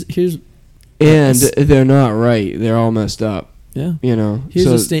 Here's and they're not right. They're all messed up. Yeah. Here's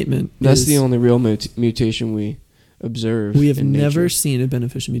a statement. That's the only real mutation we observe. We have in never nature. seen a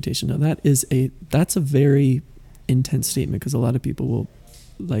beneficial mutation. Now that's a very intense statement because a lot of people will,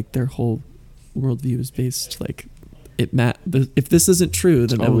 like, their whole worldview is based like if this isn't true,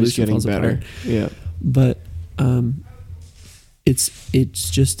 then evolution falls apart. Yeah. But it's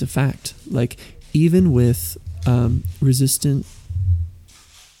just a fact. Like, even with resistant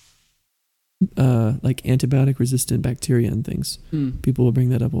like antibiotic resistant bacteria and things, people will bring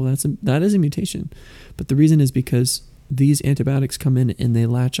that up. Well, that is a mutation. But the reason is because these antibiotics come in and they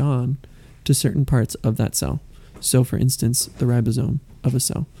latch on to certain parts of that cell. So for instance, the ribosome of a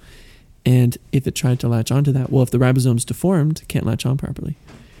cell. And if it tried to latch onto that, well, if the ribosome's deformed, it can't latch on properly.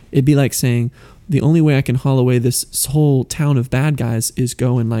 It'd be like saying, the only way I can haul away this whole town of bad guys is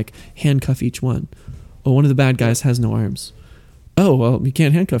go and like handcuff each one. Oh, one of the bad guys has no arms. Oh, well, you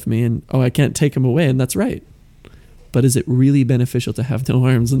can't handcuff me, and I can't take him away, and that's right. But is it really beneficial to have no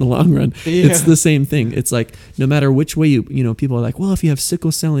arms in the long run? Yeah. It's the same thing. It's like, no matter which way people are like, well, if you have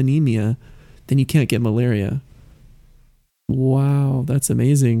sickle cell anemia, then you can't get malaria. Wow, that's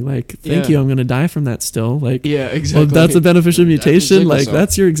amazing. Like, thank you. I'm going to die from that still. Like, yeah, exactly. Well, that's a beneficial mutation. Like,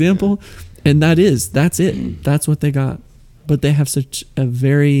 that's your example. Yeah. And that's it. That's what they got. But they have such a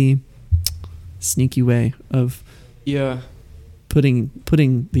very sneaky way of putting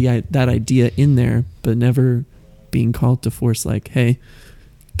that idea in there, but never being called to force, like, hey,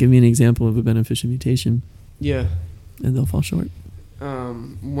 give me an example of a beneficial mutation. Yeah. And they'll fall short.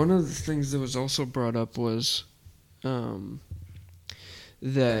 One of the things that was also brought up was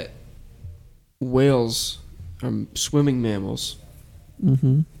that whales are swimming mammals.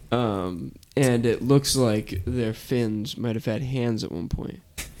 Mm-hmm. And it looks like their fins might have had hands at one point.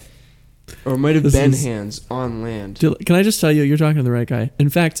 Or might have been hands on land. Can I just tell you, you're talking to the right guy. In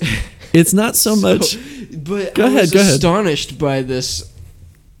fact, It's not so much. But Go I ahead, was go ahead. astonished by this.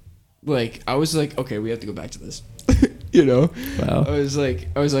 Like, I was like, okay, we have to go back to this. You know? Wow. I was like,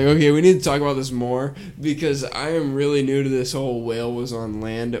 okay, we need to talk about this more because I am really new to this whole whale was on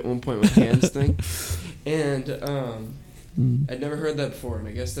land at one point with hands thing. And I'd never heard that before, and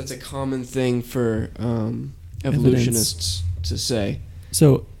I guess that's a common thing for evolutionists to say.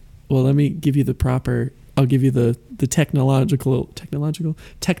 So, well, let me give you I'll give you the technical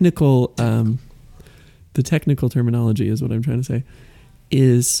terminology is what I'm trying to say,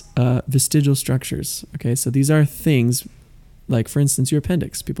 is vestigial structures. Okay, so these are things like, for instance, your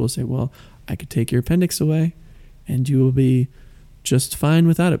appendix. People will say, well, I could take your appendix away and you will be just fine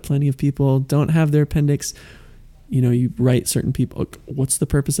without it. Plenty of people don't have their appendix. You know, you write certain people, what's the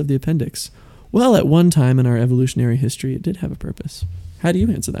purpose of the appendix? Well, at one time in our evolutionary history, it did have a purpose. How do you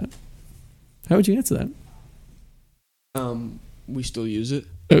answer that? How would you answer that? We still use it.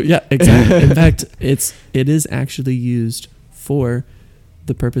 Oh, yeah, exactly. In fact, it is actually used for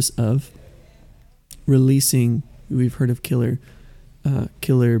the purpose of releasing. We've heard of killer. I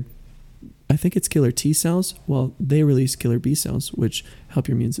think it's killer T cells. Well, they release killer B cells, which help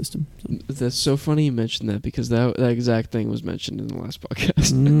your immune system. So. That's so funny you mentioned that because that exact thing was mentioned in the last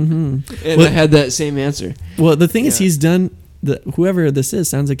podcast. Mm-hmm. And I had that same answer. Well, the thing is, he's done. Whoever this is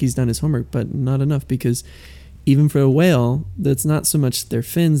sounds like he's done his homework, but not enough, because even for a whale, that's not so much their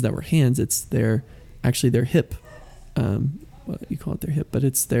fins that were hands; it's their hip. What you call it, their hip, but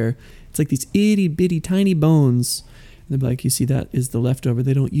it's like these itty bitty tiny bones. And they're like, you see, that is the leftover.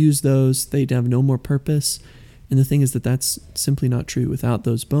 They don't use those; they have no more purpose. And the thing is that's simply not true. Without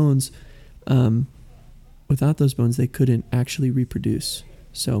those bones, they couldn't actually reproduce.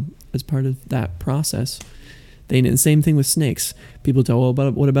 So, as part of that process, and same thing with snakes. People tell, well,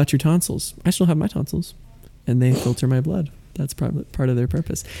 what about your tonsils? I still have my tonsils, and they filter my blood. That's part of their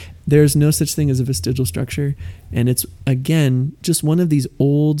purpose. There's no such thing as a vestigial structure, and it's, again, just one of these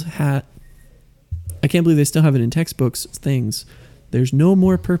old hat. I can't believe they still have it in textbooks. Things. There's no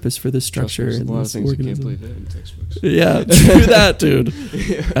more purpose for this structure. There's a lot of this things organism. you can't believe that in textbooks. Yeah, true that, dude.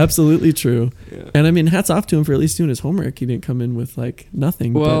 Yeah. Absolutely true. Yeah. And I mean, hats off to him for at least doing his homework. He didn't come in with like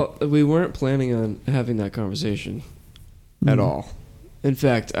nothing. Well, we weren't planning on having that conversation at all. In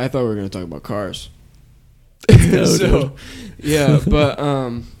fact, I thought we were going to talk about cars. No, so, dude. yeah, but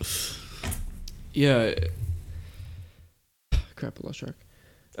yeah. Crap, I lost track.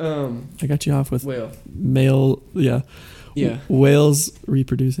 I got you off with whale. Male, yeah. Yeah. Whales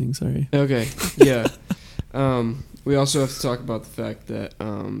reproducing, sorry. Okay, yeah. We also have to talk about the fact that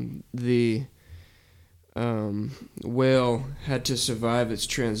the whale had to survive its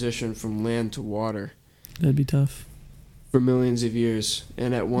transition from land to water. That'd be tough. For millions of years,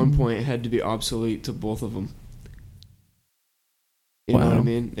 and at one point it had to be obsolete to both of them. You know what I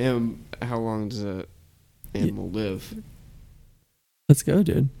mean? And how long does an animal live? Let's go,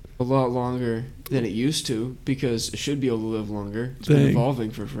 dude. A lot longer than it used to, because it should be able to live longer. It's been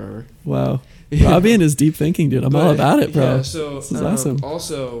evolving for forever. Wow. Yeah. Robbie and his deep thinking, dude. I'm all about it, bro. Yeah, so this is awesome.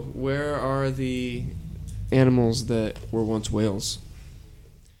 Also, where are the animals that were once whales?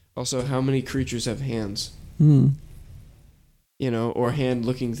 Also, how many creatures have hands? You know, or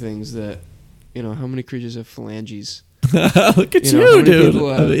hand-looking things that, you know, how many creatures have phalanges? Look at you dude.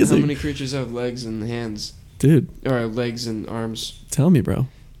 How many creatures have legs and hands? Dude. Or legs and arms? Tell me, bro.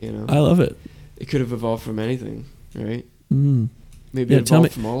 You know, I love it. It could have evolved from anything, right? Maybe Yeah, it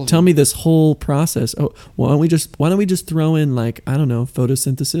evolved from all of them. Tell me this whole process. Oh, why don't we just throw in, like, I don't know,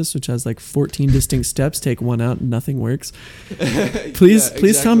 photosynthesis, which has like 14 distinct steps. Take one out, nothing works.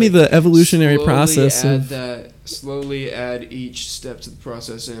 Please tell me the evolutionary process. Slowly add each step to the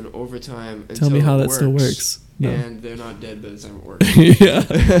process in over time. Tell me how that still works. No. And they're not dead by the time it works. Yeah,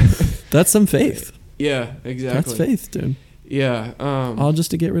 that's some faith. Yeah, exactly. That's faith, dude. Yeah. All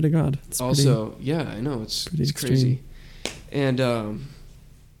just to get rid of God. It's also, yeah, I know it's crazy. And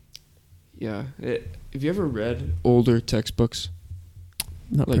yeah, have you ever read older textbooks?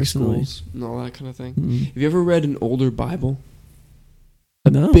 Not like personally. schools and all that kind of thing? Mm-mm. Have you ever read an older Bible?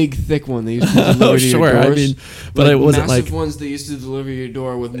 No. Big, thick one they used to deliver to your doors. I mean, but like it wasn't like massive ones they used to deliver your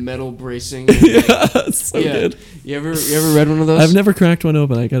door with metal bracing. Yeah, it's so good. You ever read one of those? I've never cracked one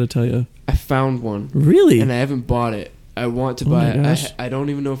open. I got to tell you. I found one. Really? And I haven't bought it. I want to buy it. Gosh. I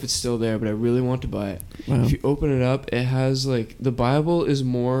don't even know if it's still there, but I really want to buy it. Wow. If you open it up, it has like the Bible is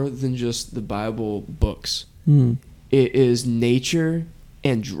more than just the Bible books. It is nature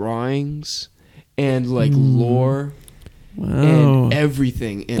and drawings and like lore. Wow. And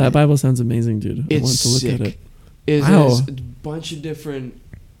everything in that it. Bible sounds amazing, dude. I want to look sick. at it. It has a bunch of different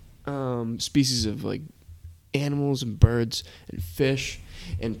species of like animals and birds and fish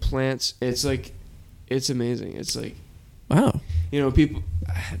and plants. It's like, it's amazing. It's like, wow. People.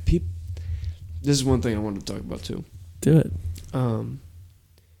 This is one thing I wanted to talk about too. Do it.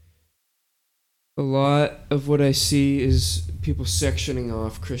 A lot of what I see is people sectioning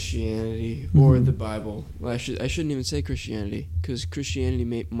off Christianity or the Bible. Well, I shouldn't even say Christianity, because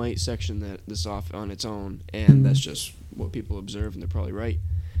Christianity might section this off on its own, and that's just what people observe, and they're probably right.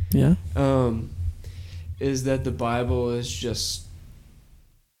 Yeah. Is that the Bible is just,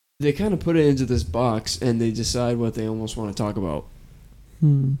 they kind of put it into this box and they decide what they almost want to talk about.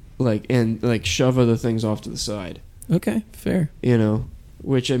 And shove other things off to the side. Okay, fair.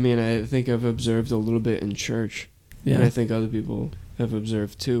 Which, I mean, I think I've observed a little bit in church. Yeah. And I think other people have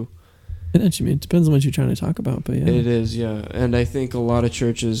observed too. I know what you mean. It depends on what you're trying to talk about, but yeah. It is, yeah. And I think a lot of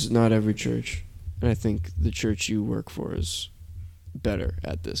churches, not every church, and I think the church you work for is better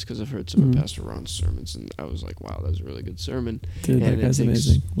at this, because I've heard some of Pastor Ron's sermons, and I was like, wow, that was a really good sermon. Dude, and that guy's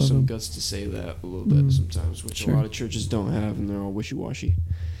amazing. Love some him. guts to say that a little bit sometimes, which a lot of churches don't have, and they're all wishy-washy.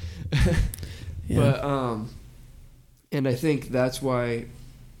 Yeah. But, and I think that's why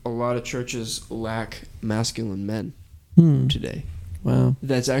a lot of churches lack masculine men today. Wow.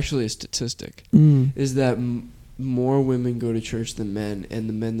 That's actually a statistic, is that more women go to church than men, and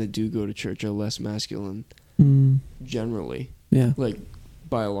the men that do go to church are less masculine generally. Yeah. Like,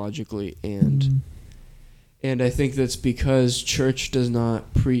 biologically, and I think that's because church does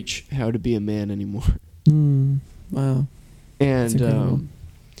not preach how to be a man anymore. Wow. And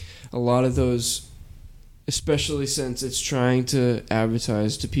a lot of those, especially since it's trying to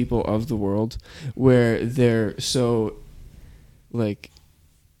advertise to people of the world, where they're so, like,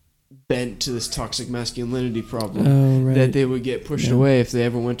 bent to this toxic masculinity problem, that they would get pushed away if they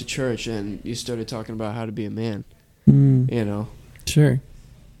ever went to church and you started talking about how to be a man. Sure.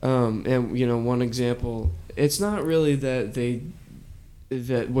 And one example, it's not really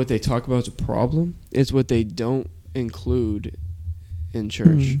that what they talk about is a problem. It's what they don't include in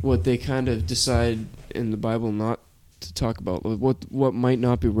church. What they kind of decide in the Bible not to talk about. What might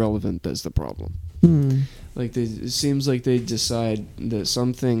not be relevant as the problem. Like, it seems like they decide that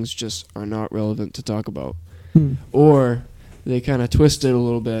some things just are not relevant to talk about. Or they kind of twist it a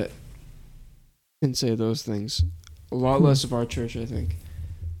little bit and say those things. A lot less of our church, I think.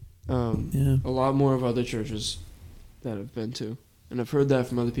 A lot more of other churches that I've been to. And I've heard that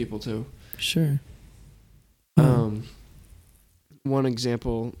from other people too. Sure. One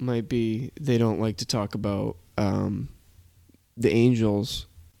example might be they don't like to talk about the angels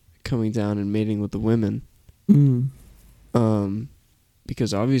coming down and mating with the women.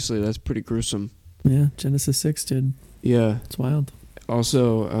 Because obviously that's pretty gruesome. Yeah, Genesis 6 did. Yeah. It's wild.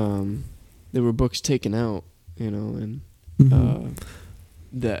 Also, there were books taken out, and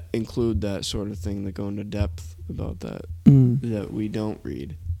that include that sort of thing, that go into depth about that, that we don't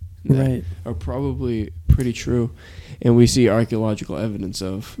read. That are probably pretty true, and we see archaeological evidence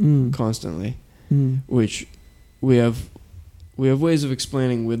of constantly, which we have ways of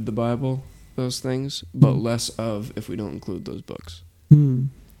explaining with the Bible those things, but less of if we don't include those books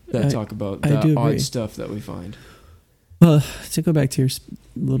that talk about the odd stuff that we find. Well, to go back to your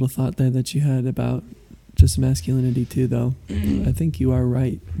little thought there that you had about just masculinity too, though, I think you are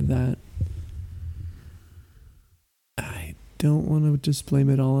right that I don't want to just blame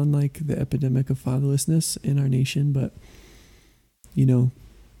it all on like the epidemic of fatherlessness in our nation, but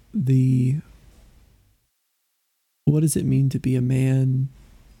what does it mean to be a man,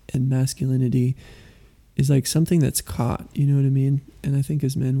 and masculinity is like something that's caught, you know what I mean? And I think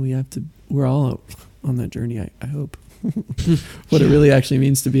as men we're all on that journey, I hope. What it really actually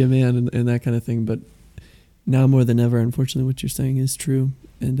means to be a man and that kind of thing. But now more than ever, unfortunately, what you're saying is true.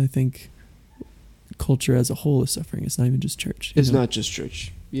 And I think culture as a whole is suffering. It's not even just church. It's not just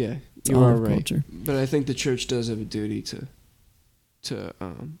church. Yeah, you are right. Culture. But I think the church does have a duty to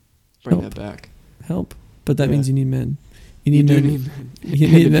bring that back. Help. But that means you need men. You need men. You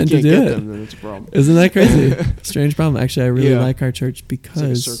need men to do it. Then it's a problem. Isn't that crazy? Strange problem. Actually, I really like our church because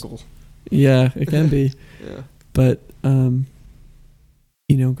it's like a circle. Yeah, it can be. Yeah. But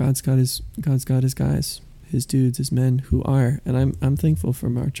God's got his guys, his dudes, his men who are, and I'm thankful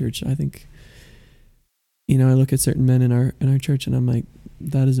from our church. I think, I look at certain men in our church, and I'm like,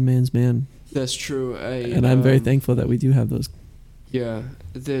 that is a man's man. That's true. I'm very thankful that we do have those. Yeah,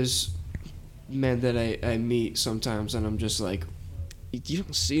 there's men that I meet sometimes, and I'm just like, you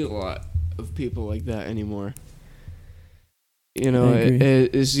don't see a lot of people like that anymore.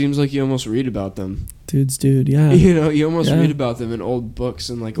 It seems like you almost read about them. Dude, yeah. You almost read about them in old books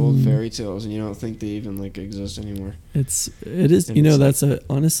and like old fairy tales, and you don't think they even like exist anymore. It is. And that's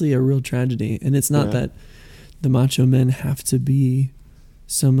honestly a real tragedy, and it's not that the macho men have to be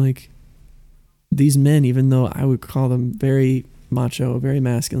some like these men, even though I would call them very macho, very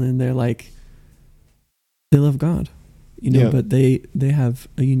masculine, they're like, they love God, but they have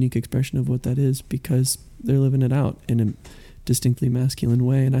a unique expression of what that is because they're living it out in a distinctly masculine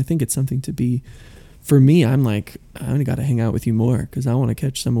way. And I think it's something to be, for me, I'm like, I got to hang out with you more because I want to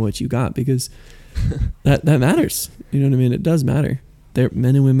catch some of what you got, because that matters. You know what I mean? It does matter.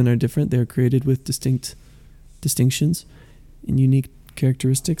 Men and women are different. They're created with distinct distinctions and unique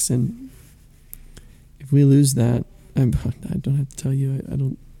characteristics. And if we lose that, I don't have to tell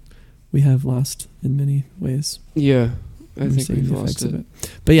you, we have lost in many ways. Yeah. I think we've lost it.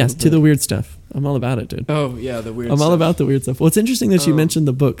 But yes, to the weird stuff. I'm all about it, dude. Oh, yeah, the weird stuff. I'm all about the weird stuff. Well, it's interesting that you mentioned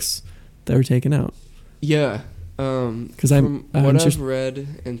the books that were taken out. Yeah. Because I've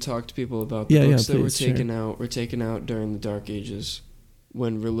read and talked to people about, the books that were taken out during the Dark Ages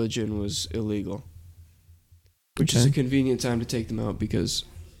when religion was illegal. Which is a convenient time to take them out because,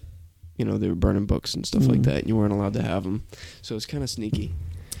 they were burning books and stuff like that, and you weren't allowed to have them. So it's kind of sneaky.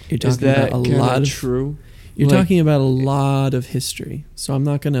 You're talking about a lot of true? You're talking about a lot of history, so I'm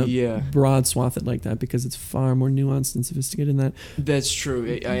not going to broad swath it like that because it's far more nuanced and sophisticated than that. That's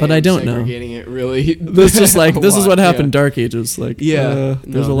true. I don't know. Segregating it really. This is like this is what happened. Dark Ages, like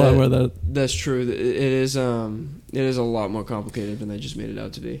there's a lot more that. That's true. It is a lot more complicated than they just made it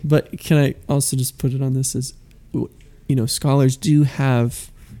out to be. But can I also just put it on this as, scholars do have,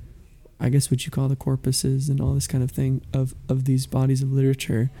 I guess what you call the corpuses and all this kind of thing of these bodies of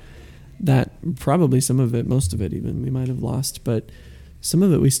literature. That probably some of it, most of it even, we might have lost, but some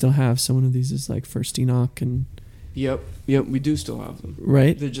of it we still have. So one of these is like First Enoch and... Yep, we do still have them.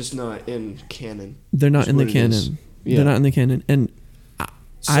 Right? They're just not in canon. They're not in the canon. Yeah. They're not in the canon. And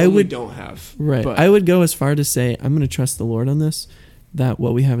I would... don't have. Right. I would go as far to say, I'm going to trust the Lord on this, that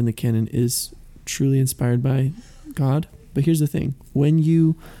what we have in the canon is truly inspired by God. But here's the thing. When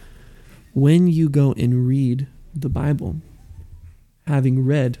you go and read the Bible, having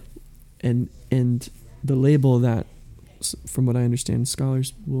read... And the label that, from what I understand,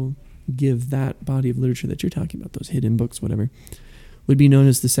 scholars will give that body of literature that you're talking about, those hidden books, whatever, would be known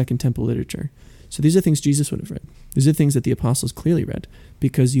as the Second Temple literature. So these are things Jesus would have read. These are things that the apostles clearly read,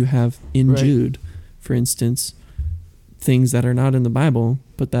 because you have in Jude, for instance, things that are not in the Bible,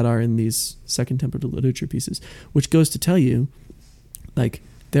 but that are in these Second Temple literature pieces, which goes to tell you, like,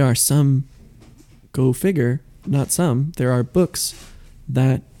 there are some, go figure, not some, there are books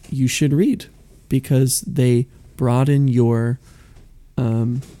that you should read because they broaden your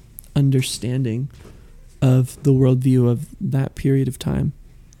understanding of the worldview of that period of time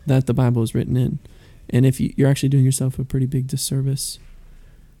that the Bible is written in. And if you're actually doing yourself a pretty big disservice.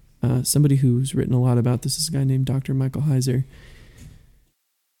 Somebody who's written a lot about this is a guy named Dr. Michael Heiser.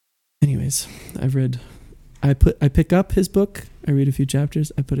 Anyways, I pick up his book, I read a few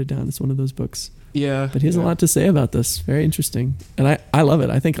chapters, I put it down. It's one of those books. Yeah. But he has a lot to say about this. Very interesting. And I love it.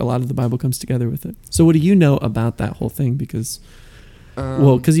 I think a lot of the Bible comes together with it. So what do you know about that whole thing? Because,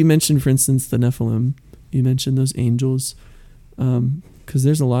 because you mentioned, for instance, the Nephilim. You mentioned those angels. Because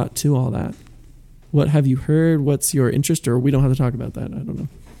there's a lot to all that. What have you heard? What's your interest? Or we don't have to talk about that. I don't know.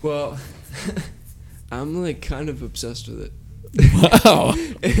 Well, I'm like kind of obsessed with it. Wow.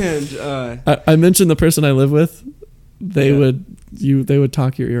 And I mentioned the person I live with. They would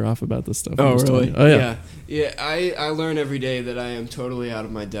talk your ear off about this stuff. Oh, really? Oh, yeah. Yeah, I learn every day that I am totally out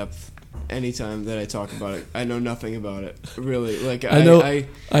of my depth anytime that I talk about it. I know nothing about it, really. Like I know,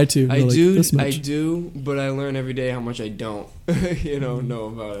 I too. I do, but I learn every day how much I don't, know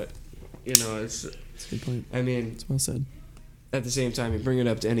about it. It's a good point. I mean, it's well said. At the same time, you bring it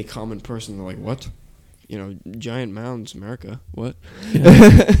up to any common person, they're like, what? Giant mounds, America. What?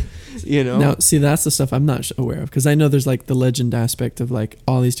 Yeah. Now, see, that's the stuff I'm not aware of, because I know there's like the legend aspect of like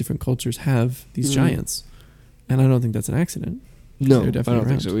all these different cultures have these giants, and I don't think that's an accident. No, I don't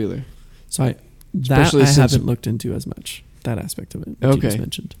think so either. So I haven't looked into as much, that aspect of it that you just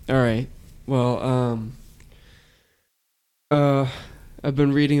mentioned. All right. Well, I've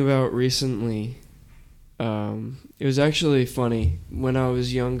been reading about recently. It was actually funny when I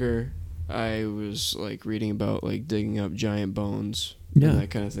was younger. I was like reading about like digging up giant bones and that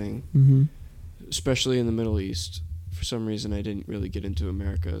kind of thing, especially in the Middle East. For some reason, I didn't really get into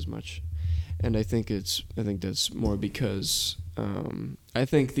America as much, and I think that's more because I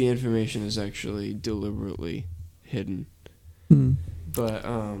think the information is actually deliberately hidden, but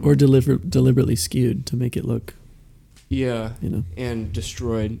or deliberately skewed to make it look, and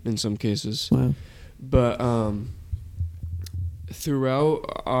destroyed in some cases. Wow, but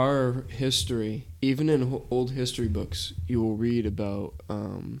throughout our history, even in old history books, you will read about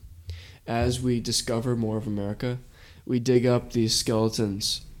as we discover more of America, we dig up these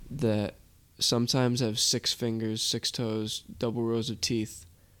skeletons that sometimes have 6 fingers, 6 toes, double rows of teeth,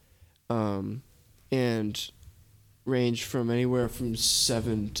 and range from anywhere from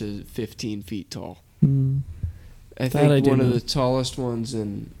 7 to 15 feet tall. I think one of the tallest ones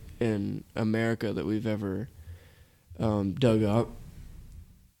in America that we've ever dug up.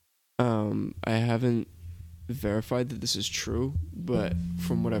 I haven't verified that this is true, but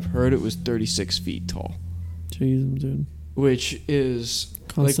from what I've heard, it was 36 feet tall. Jeez, dude. Which is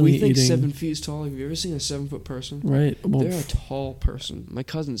constantly like we think eating. 7 feet is tall. Have you ever seen a 7-foot person? Right. Well, They're a tall person. My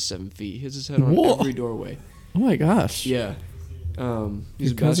cousin's 7 feet. He hits his head on Whoa. every doorway. Oh my gosh. Yeah. He's Your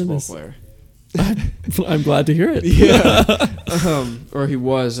a cousin basketball is- player. I'm glad to hear it. Yeah. Or he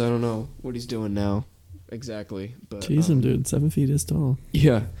was. I don't know what he's doing now exactly. But Jeez, dude. 7 feet is tall.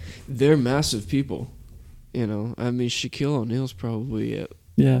 yeah, they're massive people. You know, I mean, Shaquille O'Neal's probably at,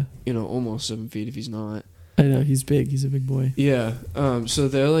 Yeah. almost 7 feet if he's not. I know. He's big. He's a big boy. Yeah. So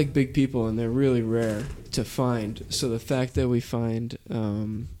they're like big people, and they're really rare to find. So the fact that we find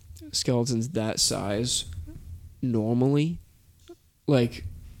skeletons that size normally, like,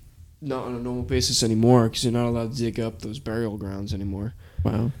 not on a normal basis anymore, because you're not allowed to dig up those burial grounds anymore.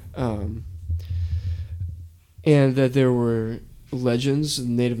 Wow. And that there were legends of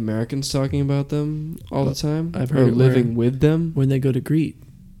Native Americans talking about them all the time. I've heard or it living with them. When they go to greet,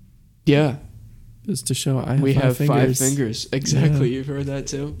 Yeah. is to show I have We five have fingers. 5 fingers. Exactly. Yeah. You've heard that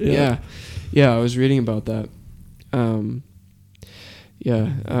too? Yeah. Yeah, I was reading about that.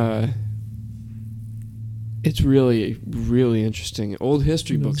 It's really, really interesting. Old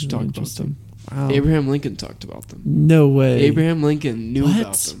history That's books really talk about interesting. them. Wow. Abraham Lincoln talked about them. No way. Abraham Lincoln knew What?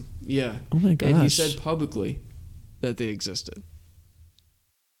 about them. Yeah. Oh my gosh. And he said publicly that they existed.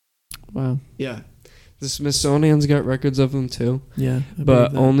 Wow. Yeah. The Smithsonian's got records of them too. Yeah. I But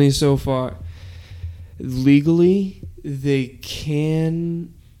believe that. only so far. Legally, they cannot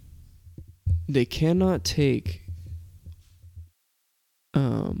take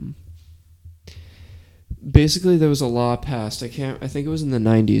basically there was a law passed. I think it was in the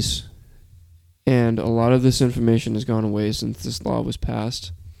 90s. And a lot of this information has gone away since this law was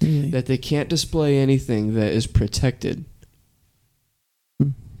passed. Really? That they can't display anything that is protected. Hmm.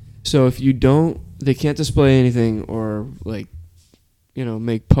 So if they can't display anything or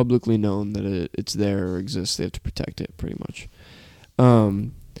make publicly known that it's there or exists. They have to protect it pretty much.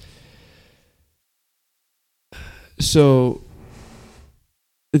 So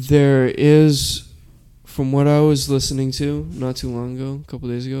there is, from what I was listening to not too long ago, a couple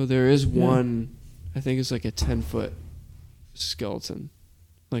days ago, there is one, I think it's like a 10-foot skeleton.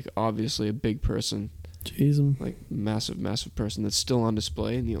 Like obviously a big person. Jeez. Like massive, massive person that's still on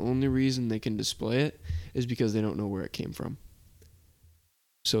display. And the only reason they can display it is because they don't know where it came from.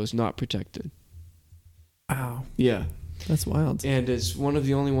 So it's not protected. Wow. Yeah. That's wild. And it's one of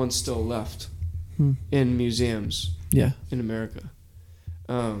the only ones still left in museums Yeah. in America.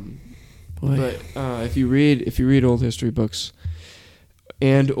 Boy. But if you read old history books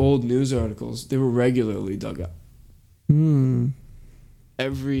and old news articles, they were regularly dug up.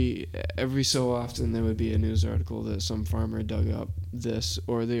 Every so often there would be a news article that some farmer dug up this,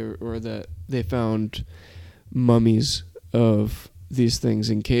 or that they found mummies of these things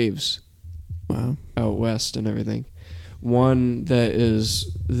in caves. Wow. Out west and everything. One that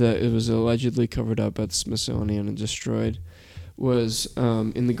it was allegedly covered up at the Smithsonian and destroyed was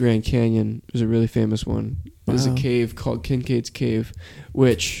in the Grand Canyon. It was a really famous one. There's a cave called Kincaid's Cave,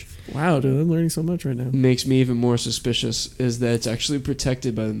 which wow, dude, I'm learning so much right now. makes me even more suspicious, is that it's actually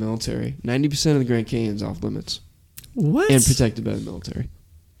protected by the military. 90% of the Grand Canyon's off limits. What? And protected by the military.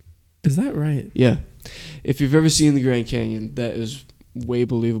 Is that right? Yeah. If you've ever seen the Grand Canyon, that is way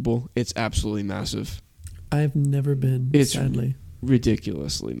believable. It's absolutely massive. I've never been, sadly.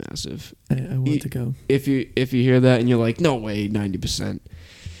 Ridiculously massive. I want to go. If you hear that and you're like, no way, 90%.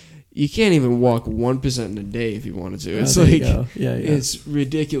 You can't even walk 1% in a day if you wanted to. It's it's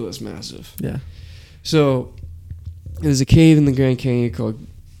ridiculous massive. Yeah. So there's a cave in the Grand Canyon called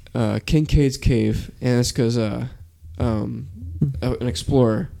Kincaid's Cave, and it's because an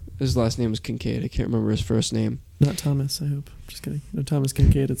explorer, his last name was Kincaid. I can't remember his first name. Not Thomas, I hope. Just kidding. No, Thomas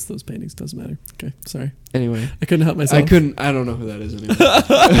Kincaid. It's those paintings. Doesn't matter. Okay, sorry. Anyway. I couldn't help myself. I don't know who that is anyway.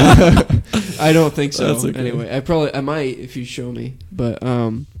 I don't think so. That's okay. Anyway, I might if you show me. But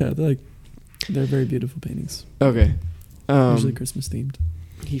yeah, they're very beautiful paintings. Okay. Usually Christmas themed.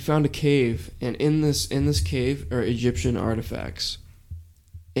 He found a cave, and in this cave are Egyptian artifacts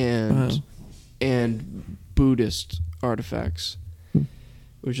and Buddhist artifacts.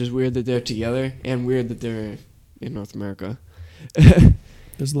 Which is weird that they're together and weird that they're in North America.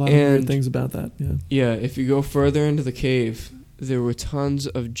 There's a lot of weird things about that. Yeah. Yeah, if you go further into the cave, there were tons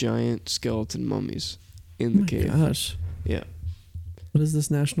of giant skeleton mummies in the cave. Gosh. Yeah. What is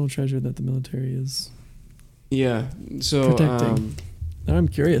this national treasure that the military is? Yeah. So protecting. Now I'm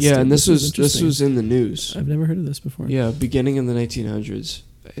curious. Yeah, and this was in the news. I've never heard of this before. Yeah, beginning in the 1900s,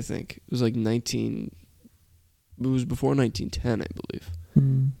 I think. It was like it was before 1910, I believe,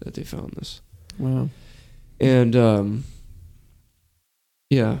 that they found this. Wow. And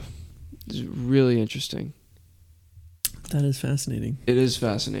yeah, it's really interesting. That is fascinating. It is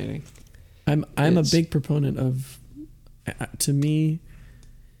fascinating. I'm a big proponent of. To me,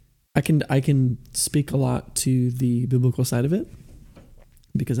 I can speak a lot to the biblical side of it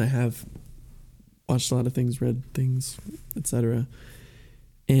because I have watched a lot of things, read things, etc.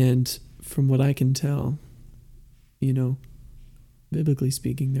 And from what I can tell, biblically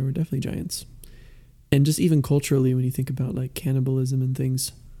speaking, there were definitely giants. And just even culturally, when you think about like cannibalism and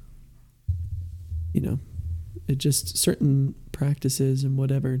things, it just certain practices and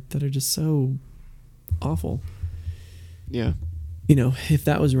whatever that are just so awful. Yeah. If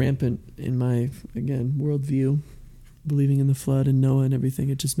that was rampant in my, again, worldview, believing in the flood and Noah and everything,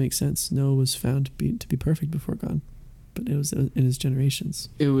 it just makes sense. Noah was found to be perfect before God, but it was in his generations.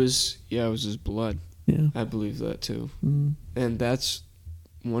 It was his blood. Yeah. I believe that too. Mm. And that's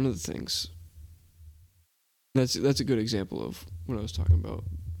one of the things. That's a good example of what I was talking about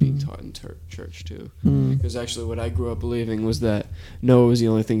being taught in church too. Because actually what I grew up believing was that Noah was the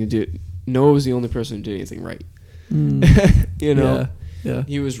only person who did anything right. Yeah.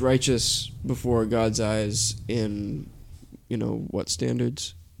 He was righteous before God's eyes in, what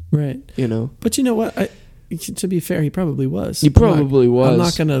standards? Right. But you know what? To be fair, he probably was. He probably was. I'm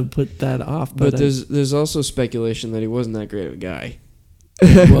not going to put that off. But there's also speculation that he wasn't that great of a guy.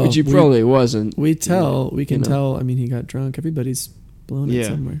 Well, which he probably wasn't. We can tell. I mean, he got drunk. Everybody's blown it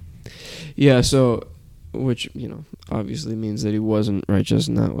somewhere. Yeah, so, which, obviously means that he wasn't righteous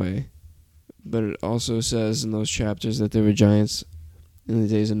in that way. But it also says in those chapters that there were giants in the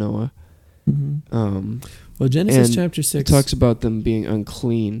days of Noah. Mm-hmm. Well, Genesis chapter 6 talks about them being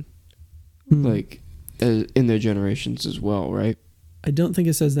unclean, like in their generations as well, right? I don't think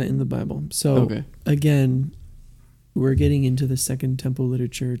it says that in the Bible. So again, we're getting into the Second Temple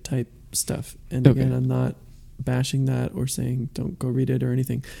literature type stuff, and again, I'm not bashing that or saying don't go read it or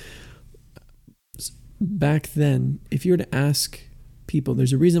anything. Back then, if you were to ask people,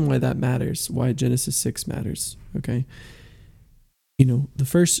 there's a reason why that matters, why Genesis 6 matters, okay? The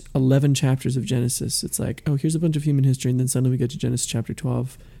first 11 chapters of Genesis, it's like, oh, here's a bunch of human history, and then suddenly we get to Genesis chapter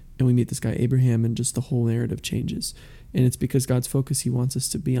 12, and we meet this guy Abraham, and just the whole narrative changes. And it's because God's focus, he wants us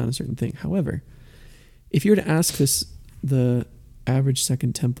to be on a certain thing. However, if you were to ask the average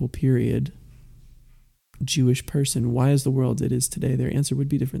Second Temple period Jewish person, why is the world it is today, their answer would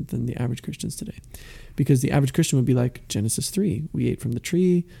be different than the average Christians today. Because the average Christian would be like, Genesis 3, we ate from the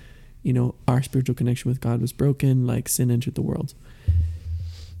tree, our spiritual connection with God was broken, like sin entered the world.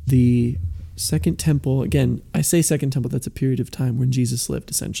 The Second Temple, again, I say Second Temple, that's a period of time when Jesus lived,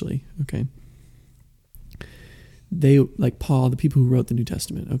 essentially, okay? They, like Paul, the people who wrote the New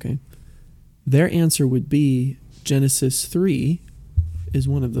Testament, okay? Their answer would be Genesis 3 is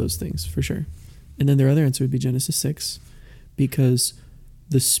one of those things, for sure. And then their other answer would be Genesis 6, because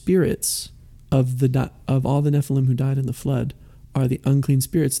the spirits of all the Nephilim who died in the flood are the unclean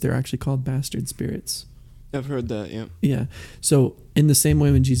spirits. They're actually called bastard spirits. I've heard that, yeah. Yeah. So in the same way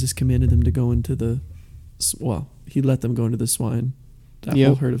when Jesus commanded them to go into he let them go into the swine, that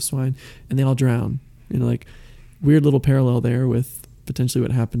whole herd of swine, and they all drown. Like weird little parallel there with potentially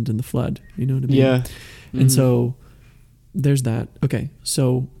what happened in the flood. You know what I mean? Yeah. And so there's that. Okay.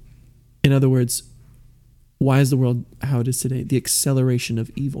 So in other words, why is the world how it is today? The acceleration of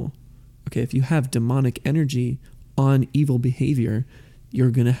evil. Okay, if you have demonic energy on evil behavior, you're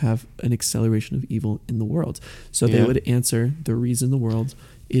going to have an acceleration of evil in the world. So they would answer the reason the world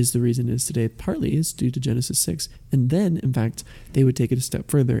is the reason it is today partly is due to Genesis 6. And then, in fact, they would take it a step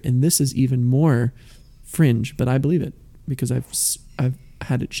further. And this is even more fringe, but I believe it because I've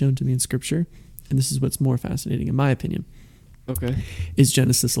had it shown to me in Scripture. And this is what's more fascinating, in my opinion. Okay. Is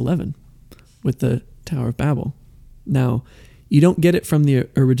Genesis 11 with the Tower of Babel. Now, you don't get it from the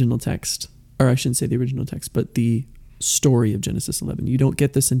original text, or I shouldn't say the original text, but the story of Genesis 11. You don't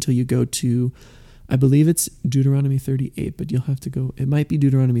get this until you go to, I believe it's Deuteronomy 38, but you'll have to go, it might be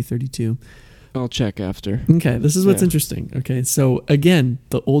Deuteronomy 32. I'll check after. Okay, this is what's interesting. Okay, so again,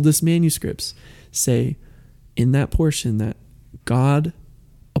 the oldest manuscripts say in that portion that God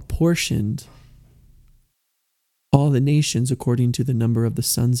apportioned all the nations according to the number of the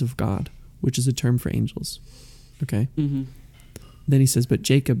sons of God, which is a term for angels. Okay? Mm-hmm. then he says, but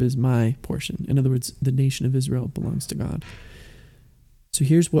Jacob is my portion. In other words, the nation of Israel belongs to God. So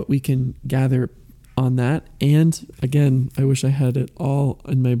here's what we can gather on that. And again, I wish I had it all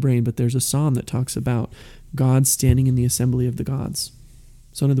in my brain, but there's a psalm that talks about God standing in the assembly of the gods.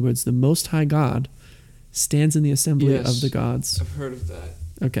 So in other words, the Most High God stands in the assembly of the gods. I've heard of that.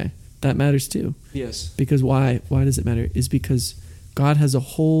 Okay, that matters too. Yes. Because why does it matter? Is because God has a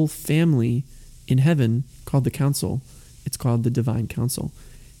whole family in heaven called the council. It's called the divine council.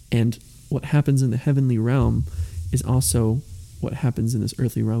 And what happens in the heavenly realm is also what happens in this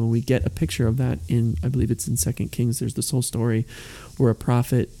earthly realm. And we get a picture of that in, I believe it's in 2 Kings. There's this whole story where a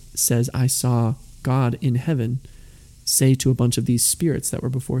prophet says, I saw God in heaven say to a bunch of these spirits that were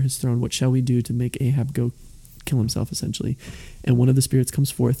before his throne, what shall we do to make Ahab go kill himself, essentially? And one of the spirits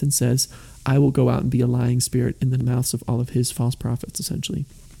comes forth and says, I will go out and be a lying spirit in the mouths of all of his false prophets, essentially.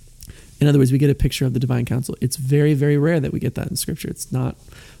 In other words, we get a picture of the divine council. It's very, very rare that we get that in Scripture. It's not,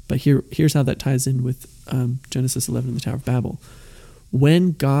 but here's how that ties in with Genesis 11 and the Tower of Babel.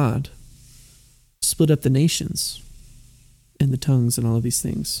 When God split up the nations and the tongues and all of these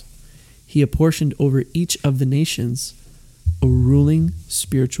things, he apportioned over each of the nations a ruling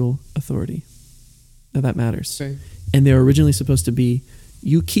spiritual authority. Now that matters. Okay. And they were originally supposed to be,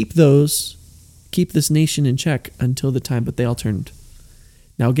 you keep this nation in check until the time, but they all turned.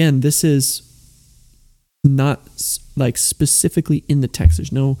 Now again, this is not like specifically in the text.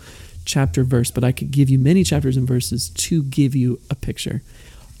 There's no chapter verse, but I could give you many chapters and verses to give you a picture.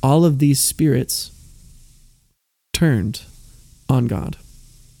 All of these spirits turned on God.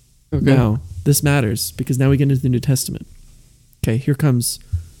 Okay. Now, this matters because now we get into the New Testament. Okay, here comes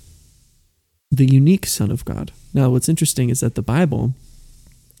the unique Son of God. Now, what's interesting is that the Bible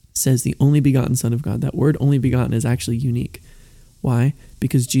says the only begotten Son of God. That word only begotten is actually unique. Why?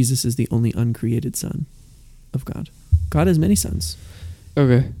 Because Jesus is the only uncreated Son of God. God has many sons.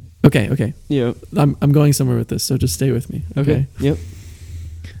 Okay. Yeah. I'm going somewhere with this, so just stay with me. Okay. Yep.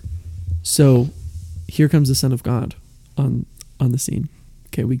 So here comes the Son of God on the scene.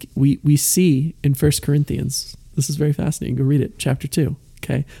 Okay, we see in 1 Corinthians, this is very fascinating, go read it, chapter 2,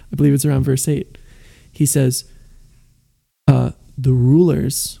 okay? I believe it's around verse 8. He says, the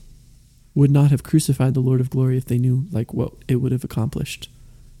rulers would not have crucified the Lord of glory if they knew like what it would have accomplished.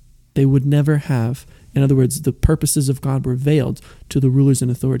 They would never have. In other words, the purposes of God were veiled to the rulers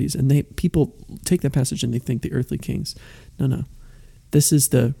and authorities. And people take that passage and they think the earthly kings. No. This is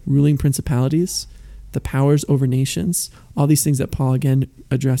the ruling principalities, the powers over nations, all these things that Paul again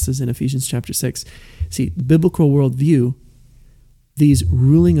addresses in Ephesians chapter 6. See, the biblical worldview, these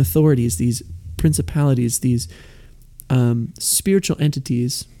ruling authorities, these principalities, these spiritual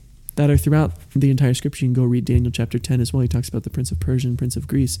entities that are throughout the entire scripture. You can go read Daniel chapter 10 as well. He talks about the prince of Persia and prince of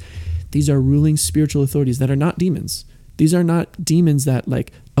Greece. These are ruling spiritual authorities that are not demons. These are not demons that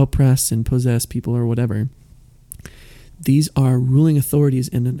like oppress and possess people or whatever. These are ruling authorities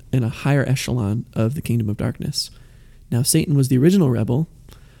in a higher echelon of the kingdom of darkness. Now, Satan was the original rebel,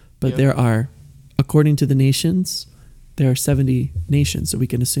 but there are, according to the nations, there are 70 nations, so we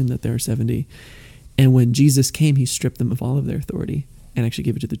can assume that there are 70. And when Jesus came, he stripped them of all of their authority and actually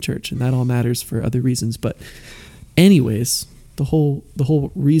gave it to the church, and that all matters for other reasons. But anyways, the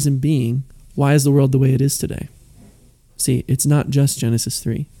whole reason being, why is the world the way it is today? See, it's not just Genesis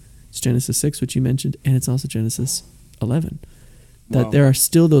 3. It's Genesis 6, which you mentioned, and it's also Genesis 11. That there are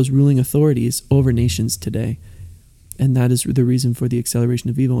still those ruling authorities over nations today. And that is the reason for the acceleration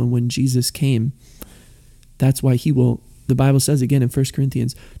of evil. And when Jesus came, that's why the Bible says again in 1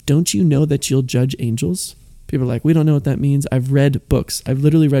 Corinthians, don't you know that you'll judge angels? People are like, we don't know what that means. I've read books. I've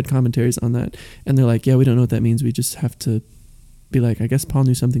literally read commentaries on that. And they're like, yeah, we don't know what that means. We just have to be like, I guess Paul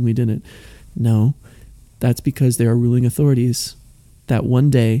knew something we didn't. No, that's because there are ruling authorities that one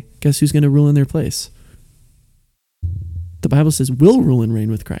day, guess who's going to rule in their place? The Bible says we'll rule and reign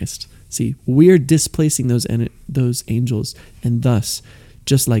with Christ. See, we're displacing those angels, and thus,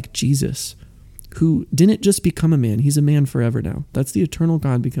 just like Jesus, who didn't just become a man, he's a man forever now. That's the eternal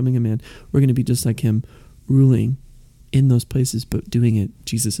God becoming a man. We're going to be just like him, ruling in those places, but doing it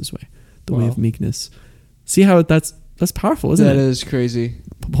Jesus' way, the way of meekness. See how that's powerful, isn't it? That is crazy.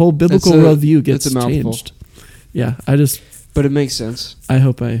 The whole biblical worldview gets changed. Yeah, But it makes sense. I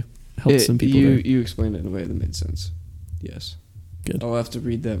hope I helped some people there. You explained it in a way that made sense. Yes. Good. I'll have to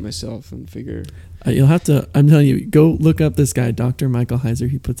read that myself and figure. You'll have to, I'm telling you, go look up this guy, Dr. Michael Heiser.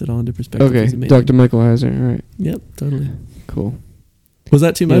 He puts it all into perspective. Okay, Dr. Michael Heiser. All right. Yep, totally. Cool. Was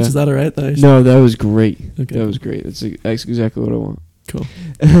that too much? Is that all right? No, that was great. Okay. That was great. That's exactly what I want. Cool.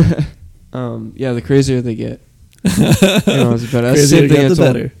 Yeah, the crazier they get. It's better. Crazier they get, the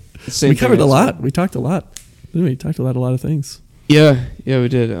better. We covered a lot. We talked a lot. We talked about a lot of things. Yeah, we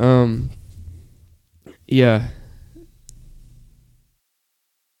did. Yeah.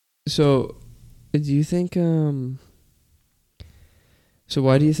 So, do you think? So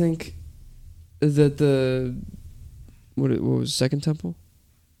why do you think that the what was Second Temple?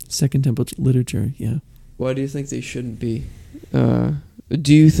 Second Temple literature, yeah. Why do you think they shouldn't be?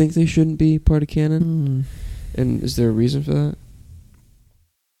 Do you think they shouldn't be part of canon? And is there a reason for that?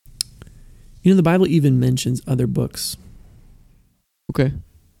 You know, the Bible even mentions other books. Okay.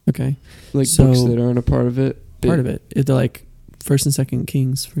 Like So- books that aren't a part of it. Part of it. They're like First and Second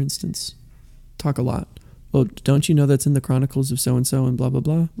Kings, for instance, talk a lot. Well, don't you know that's in the Chronicles of so-and-so and blah, blah,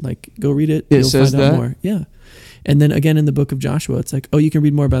 blah? Like, go read it. It You'll says find out that? more. Yeah. And then again in the book of Joshua, it's like, oh, you can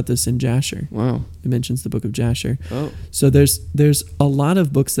read more about this in Jasher. Wow. It mentions the book of Jasher. Oh. So there's a lot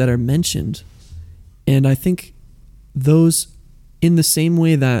of books that are mentioned. And I think those, in the same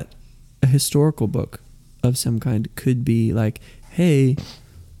way that a historical book of some kind could be like, hey,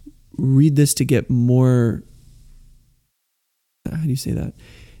 read this to get more, how do you say that?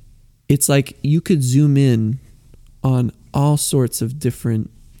 It's like you could zoom in on all sorts of different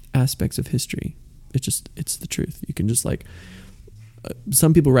aspects of history. It's the truth. You can just like,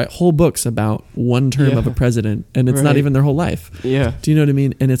 some people write whole books about one term of a president, and it's not even their whole life. Yeah. Do you know what I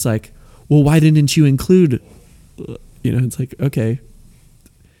mean? And it's like, well, why didn't you include, it's like, okay,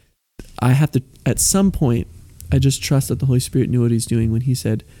 I have to, at some point, I just trust that the Holy Spirit knew what he's doing when he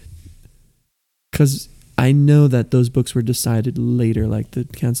said, because I know that those books were decided later, like the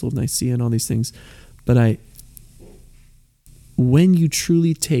Council of Nicaea and all these things, but when you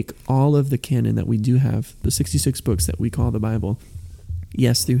truly take all of the canon that we do have, the 66 books that we call the Bible,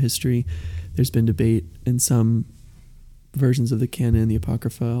 yes, through history, there's been debate, and some versions of the canon, the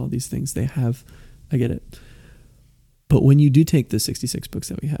Apocrypha, all these things, I get it. But when you do take the 66 books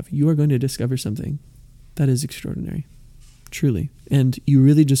that we have, you are going to discover something that is extraordinary, truly. And you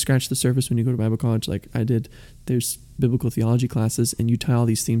really just scratch the surface when you go to Bible college, like I did. There's biblical theology classes, and you tie all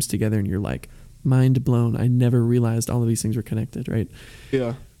these themes together, and you're like, mind blown. I never realized all of these things were connected, right?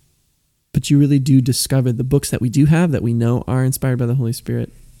 Yeah. But you really do discover the books that we do have that we know are inspired by the Holy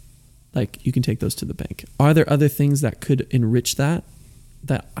Spirit. Like, you can take those to the bank. Are there other things that could enrich that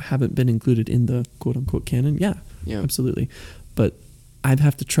haven't been included in the quote-unquote canon? Yeah, absolutely. But I'd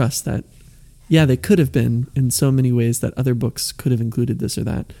have to trust that, yeah, they could have been in so many ways that other books could have included this or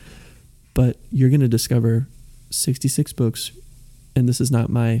that. But you're going to discover 66 books, and this is not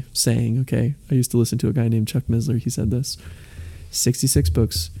my saying, okay? I used to listen to a guy named Chuck Misler. He said this. 66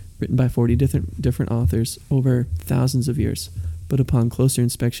 books written by 40 different authors over thousands of years. But upon closer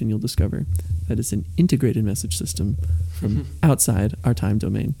inspection, you'll discover that it's an integrated message system from outside our time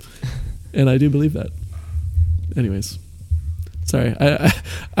domain. And I do believe that. Anyways, sorry.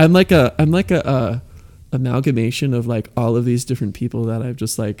 I'm like a amalgamation of like all of these different people that I've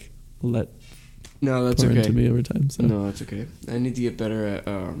just like let that's pour okay. into me over time. So. No, that's okay. I need to get better at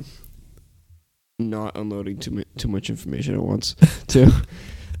not unloading too much information at once, too.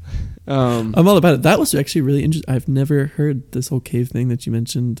 I'm all about it. That was actually really interesting. I've never heard this whole cave thing that you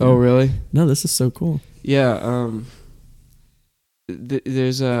mentioned. Oh, really? No, this is so cool. Yeah.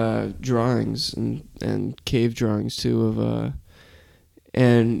 There's drawings and cave drawings too of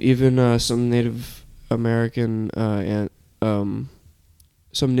and even some Native American and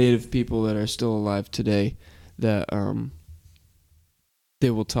some Native people that are still alive today that they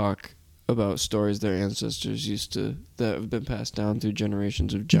will talk about stories their ancestors used to, that have been passed down through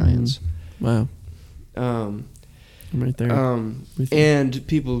generations of giants. Wow. I'm right there. And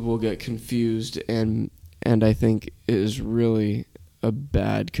people will get confused, and I think it is really a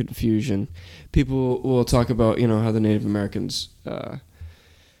bad confusion. People will talk about, how the Native Americans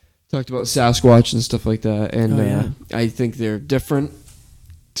talked about Sasquatch and stuff like that, and I think they're different,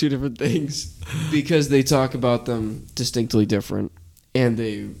 two different things, because they talk about them distinctly different. And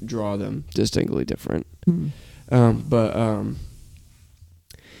they draw them distinctly different.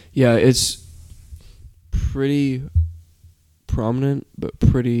 Yeah, it's pretty prominent, but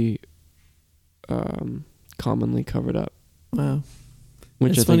pretty commonly covered up. Wow.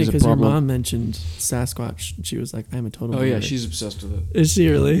 Which it's I think funny is a because your problem. mom mentioned Sasquatch. She was like, I'm a total Oh, yeah, believer. she's obsessed with it. Is she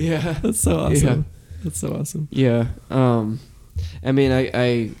really? Yeah. That's so awesome. Yeah. That's so awesome. Yeah. I mean,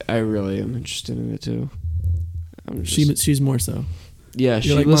 I really am interested in it, too. She's more so. Yeah, you're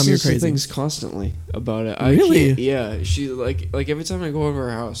she like, Mom, you're listens to crazy. things constantly about it. Really? Yeah, she like every time I go over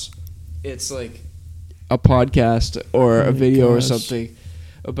her house, it's like a podcast or a video or something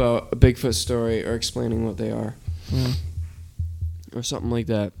about a Bigfoot story or explaining what they are. Yeah. Or something like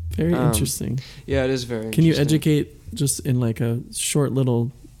that. Very interesting. Yeah, it is very Can interesting. you educate just in like a short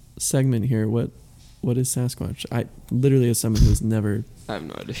little segment here what what is Sasquatch? I literally, as someone who's never. I have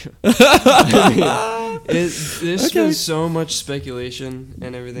no idea. I mean, there's been so much speculation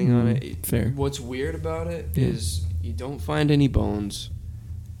and everything on it. Fair. What's weird about it is you don't find any bones.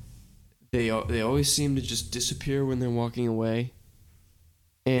 They always seem to just disappear when they're walking away.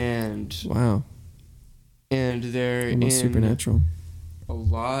 And wow. And they're almost in supernatural. a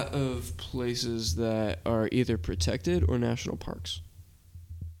lot of places that are either protected or national parks.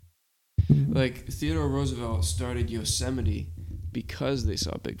 Like Theodore Roosevelt started Yosemite because they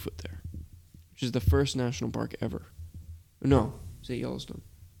saw Bigfoot there, which is the first national park ever. No, is it Yellowstone?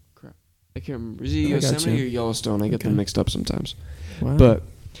 Crap, I can't remember. Is it Yosemite or Yellowstone? I get them mixed up sometimes. Wow. But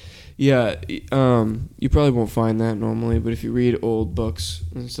yeah, you probably won't find that normally. But if you read old books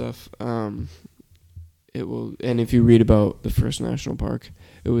and stuff, it will. And if you read about the first national park,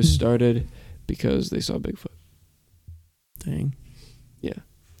 it was started because they saw Bigfoot. Dang. Yeah.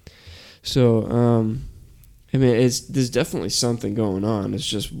 So, I mean, there's definitely something going on. It's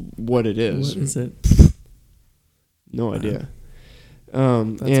just what it is. What is it? No idea.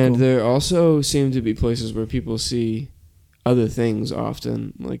 And cool. There also seem to be places where people see other things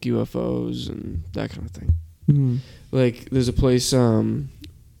often, like UFOs and that kind of thing. Mm-hmm. Like, there's a place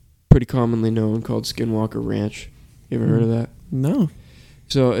pretty commonly known called Skinwalker Ranch. You ever heard of that? No.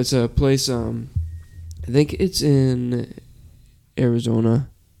 So it's a place, I think it's in Arizona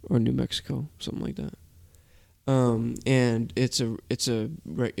or New Mexico, something like that. And it's a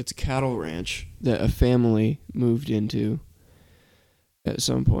cattle ranch that a family moved into at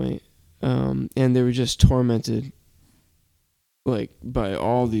some point. And they were just tormented like by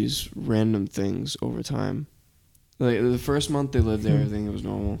all these random things over time. Like the first month they lived there, everything was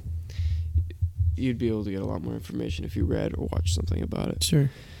normal. You'd be able to get a lot more information if you read or watched something about it. Sure.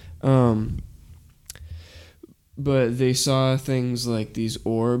 But they saw things like these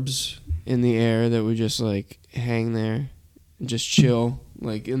orbs in the air that would just like hang there and just chill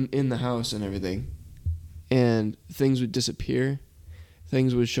like in the house and everything. And things would disappear.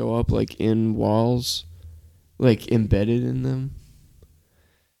 Things would show up like in walls, like embedded in them.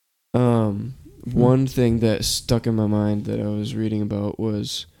 One thing that stuck in my mind that I was reading about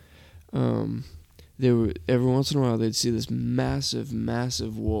was they were every once in a while they'd see this massive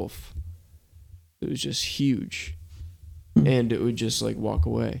wolf. It was just huge. And it would just like walk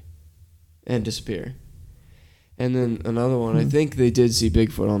away and disappear. And then another one, I think they did see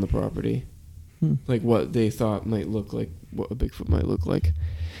Bigfoot on the property. Like what they thought might look like, what a Bigfoot might look like.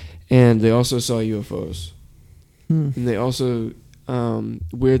 And they also saw UFOs. And they also,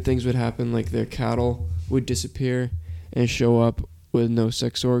 weird things would happen, like their cattle would disappear and show up with no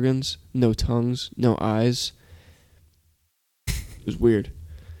sex organs, no tongues, no eyes. It was weird.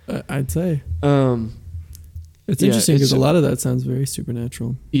 I'd say. It's interesting because a lot of that sounds very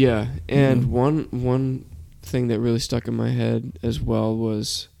supernatural. Yeah, and one thing that really stuck in my head as well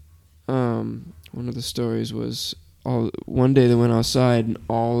was, one of the stories was one day they went outside and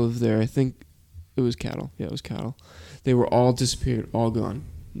all of their, I think it was cattle. Yeah, it was cattle. They were all disappeared, all gone.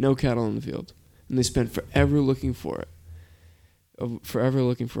 No cattle in the field, and they spent forever looking for it, forever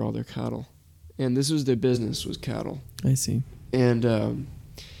looking for all their cattle, and this was their business, was cattle. I see. And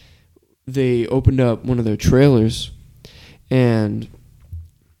they opened up one of their trailers, and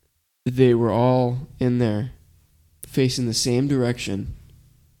they were all in there facing the same direction,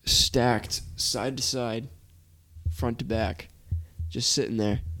 stacked side to side, front to back, just sitting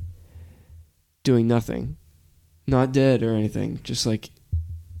there doing nothing, not dead or anything, just like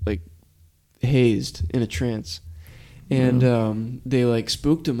hazed in a trance. And they like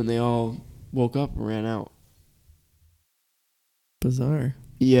spooked them, and they all woke up and ran out. Bizarre.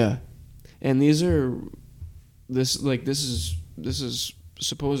 Yeah. And this is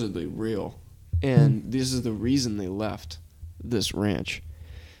supposedly real, and this is the reason they left this ranch.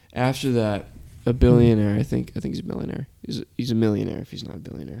 After that, a billionaire, I think he's a billionaire. He's a millionaire if he's not a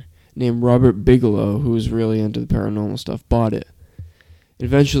billionaire. Named Robert Bigelow, who was really into the paranormal stuff, bought it.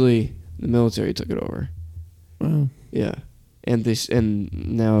 Eventually, the military took it over. Wow. Yeah, and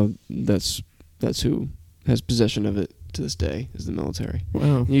now that's who has possession of it to this day, is the military.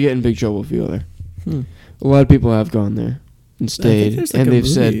 Wow. You get in big trouble if you go there. A lot of people have gone there and stayed, and they've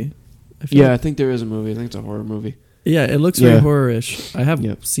said, I think there is a movie. I think it's a horror movie. Yeah, it looks very horror-ish. I have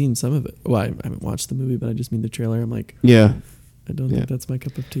seen some of it. Well, I haven't watched the movie, but I just mean the trailer. I'm like, I don't think that's my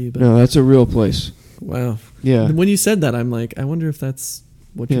cup of tea. But no, that's a real place. Wow. Yeah. When you said that, I'm like, I wonder if that's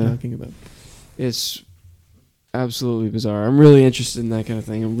what you're talking about. It's absolutely bizarre. I'm really interested in that kind of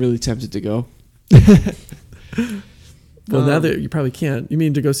thing. I'm really tempted to go. Well, now that you probably can't. You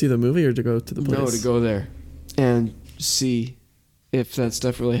mean to go see the movie or to go to the place? No, to go there and see if that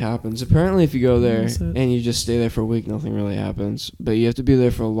stuff really happens. Apparently, if you go there That's it. and you just stay there for a week, nothing really happens. But you have to be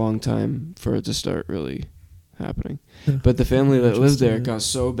there for a long time for it to start really happening. Yeah. But the family that lived there Interesting. got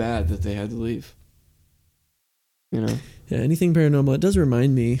so bad that they had to leave. You know? Yeah, anything paranormal. It does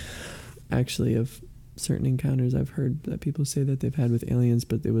remind me, actually, of certain encounters I've heard that people say that they've had with aliens,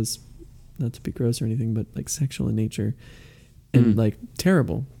 but it was, not to be gross or anything, but like sexual in nature and like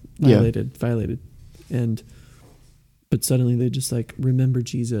terrible, violated. But suddenly they just like remember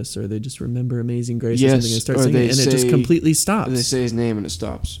Jesus, or they just remember Amazing Grace or something, and start or singing they it, and it just say- completely stops. They say his name and it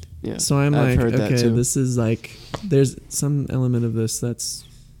stops. Yeah. So I'm I've like, heard that okay, too. this is like, there's some element of this that's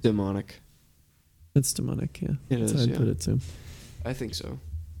Demonic. demonic. Yeah, It that's is, how I'd yeah. put it too. I think so.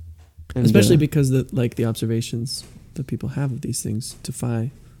 And, Especially because the observations that people have of these things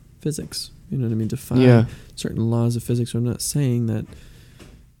defy physics. You know what I mean? Defy certain laws of physics. So I'm not saying that,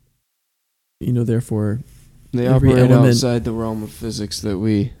 therefore they every operate element- outside the realm of physics that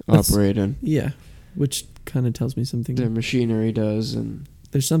we That's- operate in. Yeah, which kind of tells me something. Their machinery does, and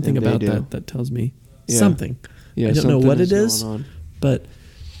There's something and they about do. that tells me Yeah. something. yeah, I don't know something what it going is. on. But,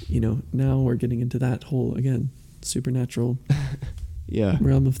 now we're getting into that whole, again, supernatural Yeah,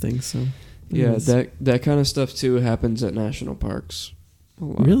 realm of things. So yeah, anyways. that kind of stuff too happens at national parks. A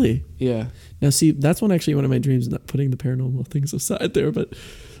lot. Really? Yeah. Now, see, that's one of my dreams, not putting the paranormal things aside there, but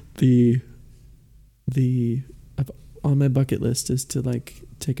the on my bucket list is to like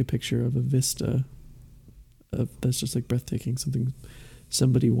take a picture of a vista of that's just like breathtaking, something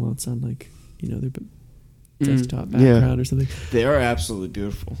somebody wants on like their desktop background or something. They are absolutely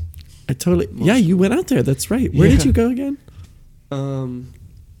beautiful. I totally Most yeah. of You them. went out there. That's right. Where did Yeah. you go again?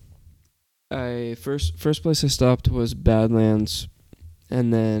 I first place I stopped was Badlands,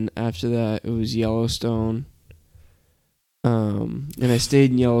 and then after that it was Yellowstone. And I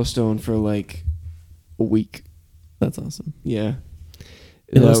stayed in Yellowstone for like a week. That's awesome. Yeah.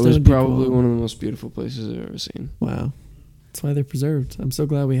 Yellowstone That was would be probably cool. one of the most beautiful places I've ever seen. Wow, that's why they're preserved. I'm so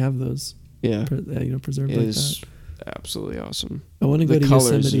glad we have those. Yeah. Preserved It like is that. absolutely awesome. I want to go The to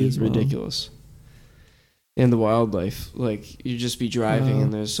colors Yosemite is as well. ridiculous. And the wildlife. Like, you just be driving Wow.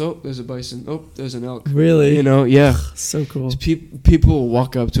 and there's a bison. Oh, there's an elk. Really? Yeah. So cool. People will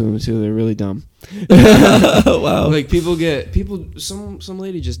walk up to them too. They're really dumb. Wow. Like, some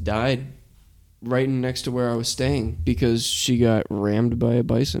lady just died right next to where I was staying because she got rammed by a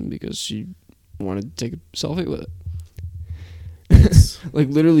bison because she wanted to take a selfie with it. Like,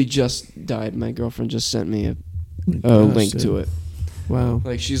 literally just died. My girlfriend just sent me a link to it. Wow.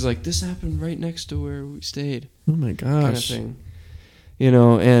 Like, she's like, this happened right next to where we stayed. Oh my Kind of gosh. thing.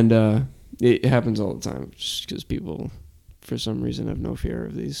 And it happens all the time just because people, for some reason, have no fear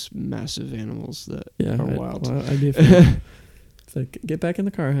of these massive animals that are wild. I'd be afraid. It's like, get back in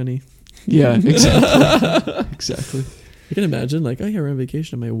the car, honey. Yeah, exactly. Exactly. You can imagine, like, oh yeah, we're on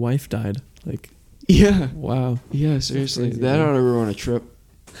vacation and my wife died. Like, Yeah. wow. Yeah, seriously. crazy, That man. ought to ruin a trip.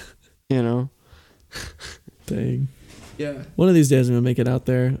 Dang. Yeah. One of these days I'm gonna make it out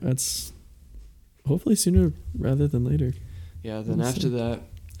there. That's hopefully sooner rather than later. Yeah, then We'll after see. that,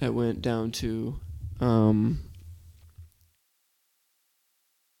 I went down to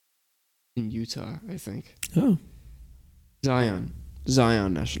in Utah, I think. Oh. Zion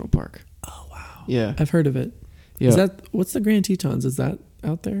National Park. Oh wow. Yeah. I've heard of it. Yeah. Is that what's the Grand Tetons? Is that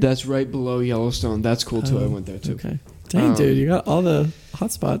out there? That's right below Yellowstone. That's cool too. I went there too. Okay. Dang, dude, you got all the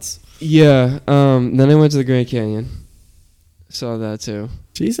hot spots. Yeah. Then I went to the Grand Canyon. Saw that too.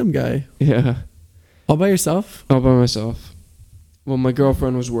 Geez, some guy. Yeah. All by yourself? All by myself. Well, my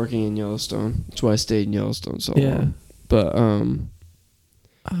girlfriend was working in Yellowstone. That's why I stayed in Yellowstone so long. But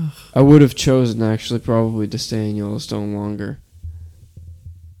I would have chosen actually probably to stay in Yellowstone longer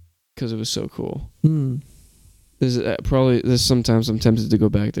because it was so cool. There's sometimes I'm tempted to go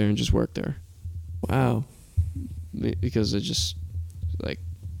back there and just work there Wow. because it just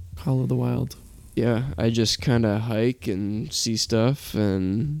Call of the Wild. yeah, I just kind of hike and see stuff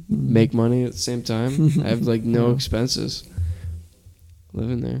and make money at the same time. I have no Wow. expenses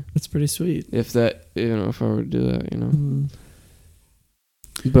living there. That's pretty sweet. If I were to do that, Mm.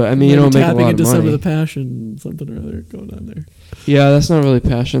 But I mean, you don't make a tapping lot into of some of money. the passion, something or other going on there. Yeah, that's not really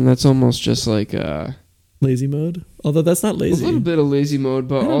passion. That's almost just like Lazy mode? Although that's not a lazy. little bit of lazy mode,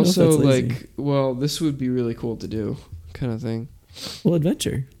 but I don't know if also that's lazy. this would be really cool to do, kind of thing. Well,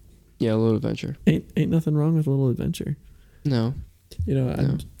 adventure. Yeah, a little adventure. Ain't nothing wrong with a little adventure. No.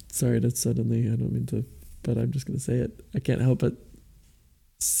 I'm sorry to suddenly, I don't mean to, but I'm just going to say it. I can't help but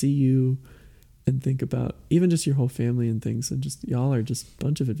see you and think about even just your whole family and things, and just y'all are just a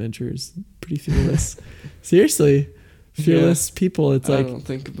bunch of adventurers, pretty fearless. Seriously, fearless people. It's I like don't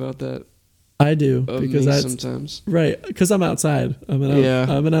think about that. I do, of because me that's sometimes. right. Because I'm outside. I'm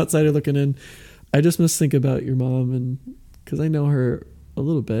an outsider looking in. I just must think about your mom, and because I know her a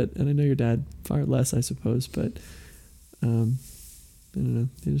little bit, and I know your dad far less, I suppose. But I don't know.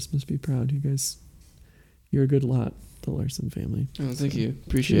 They just must be proud. You guys, you're a good lot, the Larson family. Oh, thank you.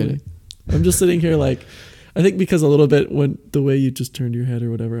 Appreciate it. I'm just sitting here like, I think because a little bit when the way you just turned your head or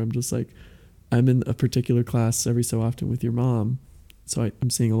whatever, I'm just like, I'm in a particular class every so often with your mom, so I'm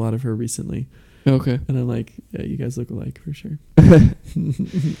seeing a lot of her recently. Okay. And I'm like, yeah, you guys look alike for sure.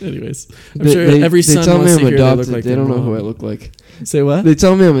 Anyways, I'm sure every son tell wants me to I'm hear they adopted. look like They don't know their who I mom. look like. Say what? They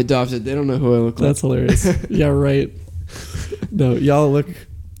tell me I'm adopted. They don't know who I look like. That's hilarious. Yeah, right. No, y'all look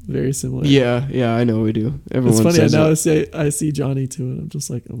very similar. Yeah, I know we do. Everyone It's funny. says I see Johnny too, and I'm just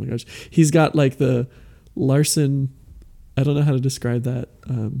like, oh my gosh, he's got like the Larson. I don't know how to describe that.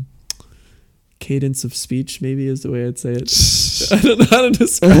 Cadence of speech, maybe, is the way I'd say it. I don't know how to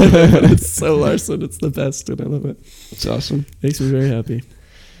describe it, but it's so Larson. It's the best, and I love it. It's awesome. Makes me very happy.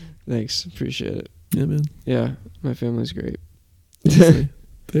 Thanks. Appreciate it. Yeah, man. Yeah, my family's great. Honestly,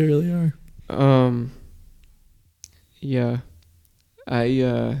 they really are. Yeah.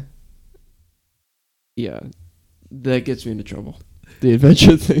 Yeah. That gets me into trouble. The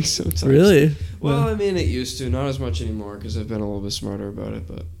adventure thing sometimes. Really? Well, I mean, it used to. Not as much anymore because I've been a little bit smarter about it,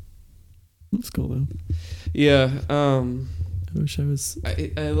 but... That's cool, though. Yeah. I wish I was...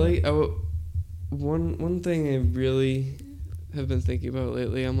 One thing I really have been thinking about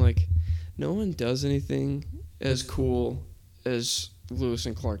lately, I'm like, no one does anything as cool as Lewis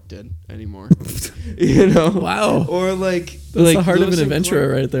and Clark did anymore. You know? Wow. Or like... That's like the heart Lewis of an and adventurer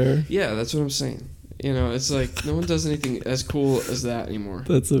Clark. right there. Yeah, that's what I'm saying. You know, it's like no one does anything as cool as that anymore.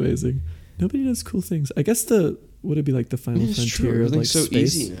 That's amazing. Nobody does cool things. I guess would it be like the final It's frontier true. of like Everything's so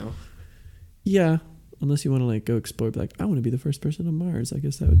space? easy now. Yeah, unless you want to like go explore, be like, I want to be the first person on Mars. I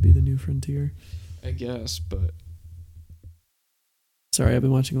guess that would be the new frontier. I guess, but Sorry, I've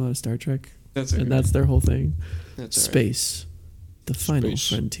been watching a lot of Star Trek, that's okay. and that's their whole thing. That's all right. Space, the final Space.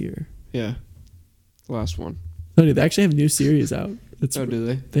 frontier. Yeah, last one. Oh, dude, they actually have a new series out. It's Oh, do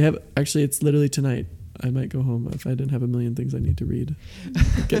they? They have actually. It's literally tonight. I might go home if I didn't have a million things I need to read,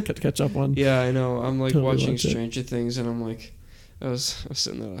 catch up on. Yeah, I know. I'm like Totally watching watch it. Stranger Things, and I'm like, I was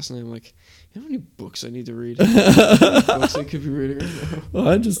sitting there last night. I'm like, you know how many books I need to read? How many books I could be reading right now? Well,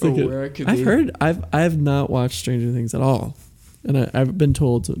 I just think where I could I've be. heard I've not watched Stranger Things at all, and I've been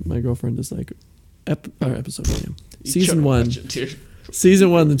told my girlfriend is like, episode 1, You season gotta 1, watch it, dude.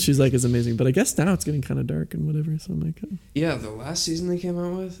 season 1, and she's like is amazing. But I guess now it's getting kind of dark and whatever. So I'm like, Yeah, the last season they came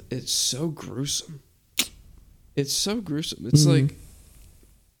out with, it's so gruesome. It's so gruesome. It's like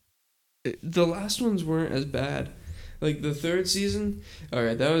the last ones weren't as bad. Like the third season, all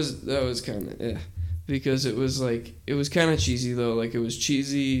right, that was kind of because it was kind of cheesy though. Like it was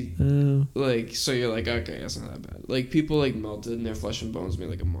cheesy, like so you're like, okay, that's not that bad. Like people like melted and their flesh and bones made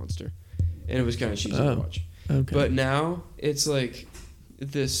like a monster, and it was kind of cheesy to watch. okay. But now it's like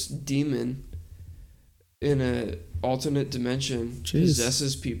this demon in a alternate dimension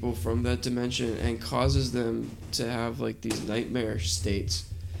possesses people from that dimension and causes them to have like these nightmare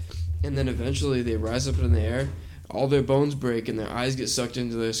states, and then eventually they rise up in the air, all their bones break and their eyes get sucked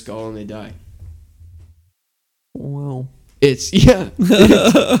into their skull and they die. Wow. Exactly.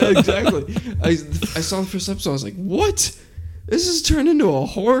 I saw the first episode, I was like, what? This has turned into a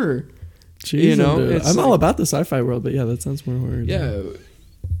horror. Jeez, You know, dude. it's I'm all like- about the sci-fi world, but yeah, that sounds more horror. Yeah,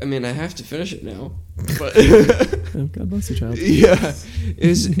 I mean, I have to finish it now, but Oh, God bless you, child. yeah,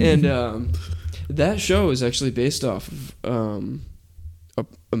 that show is actually based off of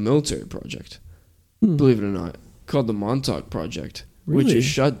a military project, believe it or not, called the Montauk Project, which Really? is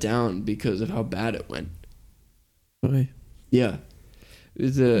shut down because of how bad it went. Okay. Yeah, I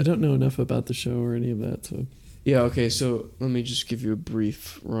don't know enough about the show or any of that, so. Yeah, okay, so let me just give you a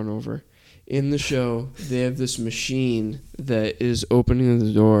brief run over. In the show, they have this machine that is opening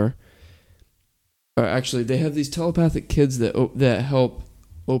the door. Or actually, they have these telepathic kids that help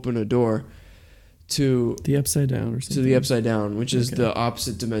open a door to The Upside Down or something. the Upside Down, which is Okay. the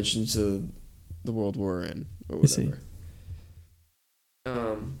opposite dimension to the world we're in, or I see.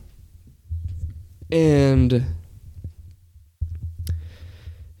 whatever.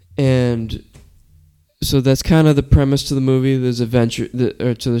 And so that's kind of the premise to the movie. There's to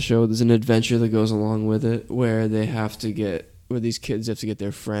the show. There's an adventure that goes along with it where these kids have to get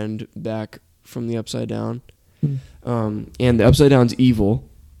their friend back from the Upside Down. And the Upside Down's evil,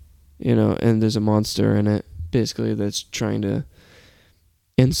 and there's a monster in it, basically, that's trying to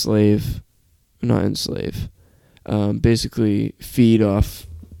basically feed off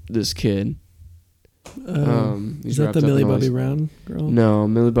this kid He's Is that wrapped the up in Millie all Bobby these- Brown girl? No,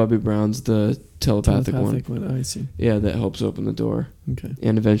 Millie Bobby Brown's the telepathic one. one. I see. Yeah, that helps open the door Okay.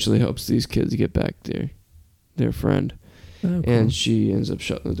 and eventually helps these kids get back their friend. Oh, cool. And she ends up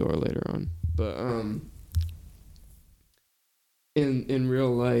shutting the door later on. But in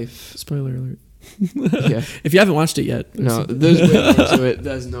real life, Spoiler alert. yeah. If you haven't watched it yet. No, there's way more to it.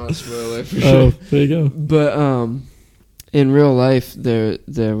 That's not a spoiler for sure. Oh, there you go. But in real life, there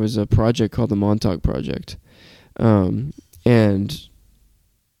was a project called the Montauk Project, and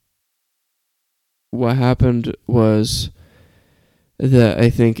what happened was that I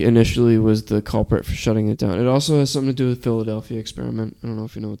think initially was the culprit for shutting it down. It also has something to do with the Philadelphia experiment. I don't know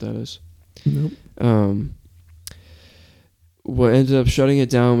if you know what that is. Nope. What ended up shutting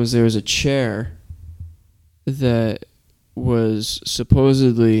it down was there was a chair that was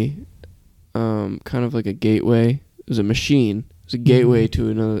supposedly kind of like a gateway. It was a machine. It was a gateway to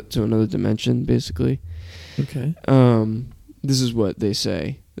another dimension, basically. Okay. This is what they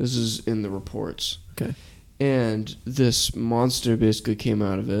say. This is in the reports. Okay. And this monster basically came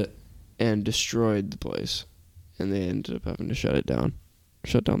out of it and destroyed the place. And they ended up having to shut down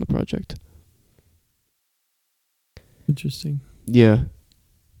the project. Interesting. Yeah.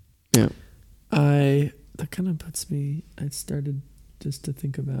 Yeah. That kind of puts me, I started just to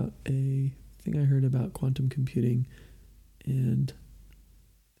think about a thing I heard about quantum computing, and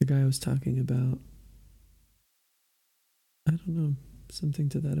the guy was talking about, I don't know, something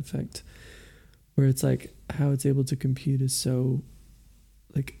to that effect, where it's like how it's able to compute is so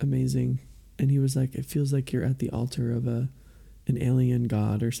like amazing. And he was like, it feels like you're at the altar of an alien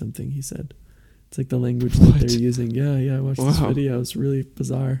god or something, he said. It's like the language that they're using. Yeah, I watched this video. It was really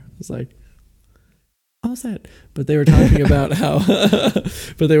bizarre. I was like, how's that? But they were talking about how,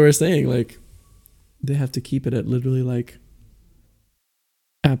 but they were saying like, they have to keep it at literally like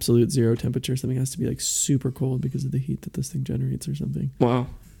absolute zero temperature. Something has to be like super cold because of the heat that this thing generates or something. Wow.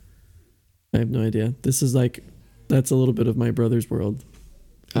 I have no idea. This is like, that's a little bit of my brother's world.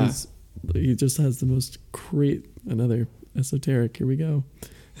 He just has the most another esoteric, here we go.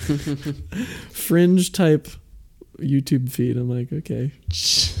 Fringe type YouTube feed. I'm like, okay.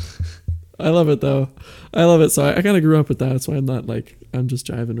 I love it though. I love it. So I kind of grew up with that. That's why I'm not like, I'm just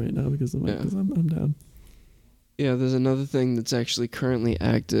jiving right now because I'm like, I'm down. Yeah, there's another thing that's actually currently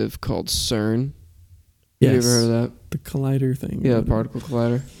active called CERN. Yes. Have you ever heard of that? The collider thing. Yeah, particle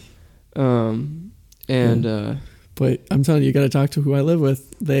collider. But I'm telling you, you got to talk to who I live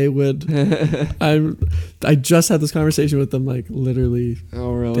with. They would. I just had this conversation with them like literally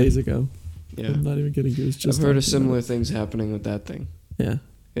days ago. Yeah, I'm not even kidding. It was just. I've heard of similar things happening with that thing. Yeah.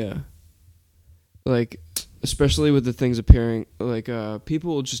 Yeah. Like, especially with the things appearing, like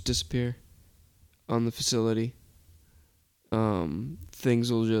people will just disappear on the facility.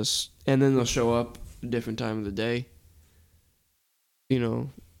 Things will just, and then they'll show up a different time of the day. You know,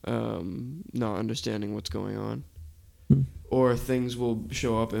 not understanding what's going on. Or things will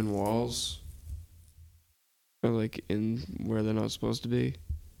show up in walls, or like in where they're not supposed to be.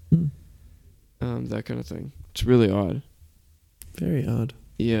 That kind of thing. It's really odd. Very odd.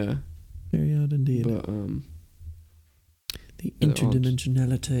 Yeah. Very odd indeed. But the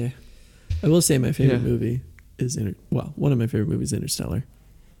interdimensionality. I will say my favorite movie is one of my favorite movies is Interstellar.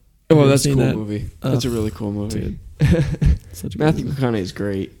 Oh, that's a cool movie. That's a really cool movie. Matthew McConaughey is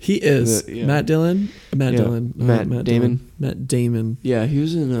great. He is. Matt Damon. Yeah, he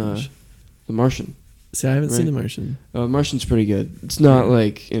was in The Martian. See, I haven't seen The Martian. Martian's pretty good. It's not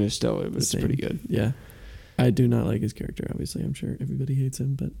like Interstellar, but it's pretty good. Yeah. I do not like his character, obviously. I'm sure everybody hates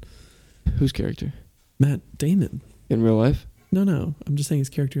him, but... Whose character? Matt Damon. In real life? No. I'm just saying his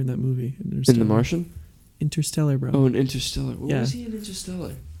character in that movie. In The Martian? Interstellar, bro. Oh, in Interstellar. What was he in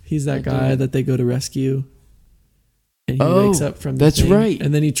Interstellar? He's that guy that they go to rescue. And he wakes up from the thing, right.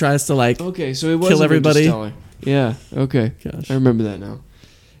 And then he tries to like so it was kill everybody. Interstellar. Yeah, okay. Gosh. I remember that now.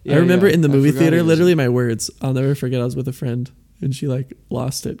 Yeah, I remember in the movie theater, literally my words. I'll never forget. I was with a friend and she like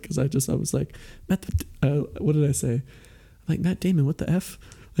lost it because I was like, Matt, what did I say? I'm like, Matt Damon, what the F?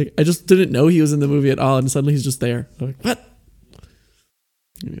 Like, I just didn't know he was in the movie at all. And suddenly he's just there. I'm like, what?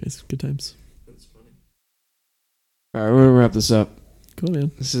 Anyways, good times. That's funny. All right, we're going to wrap this up. Cool,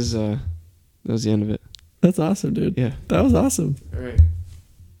 man. This is, that was the end of it. That's awesome, dude. Yeah. That was awesome.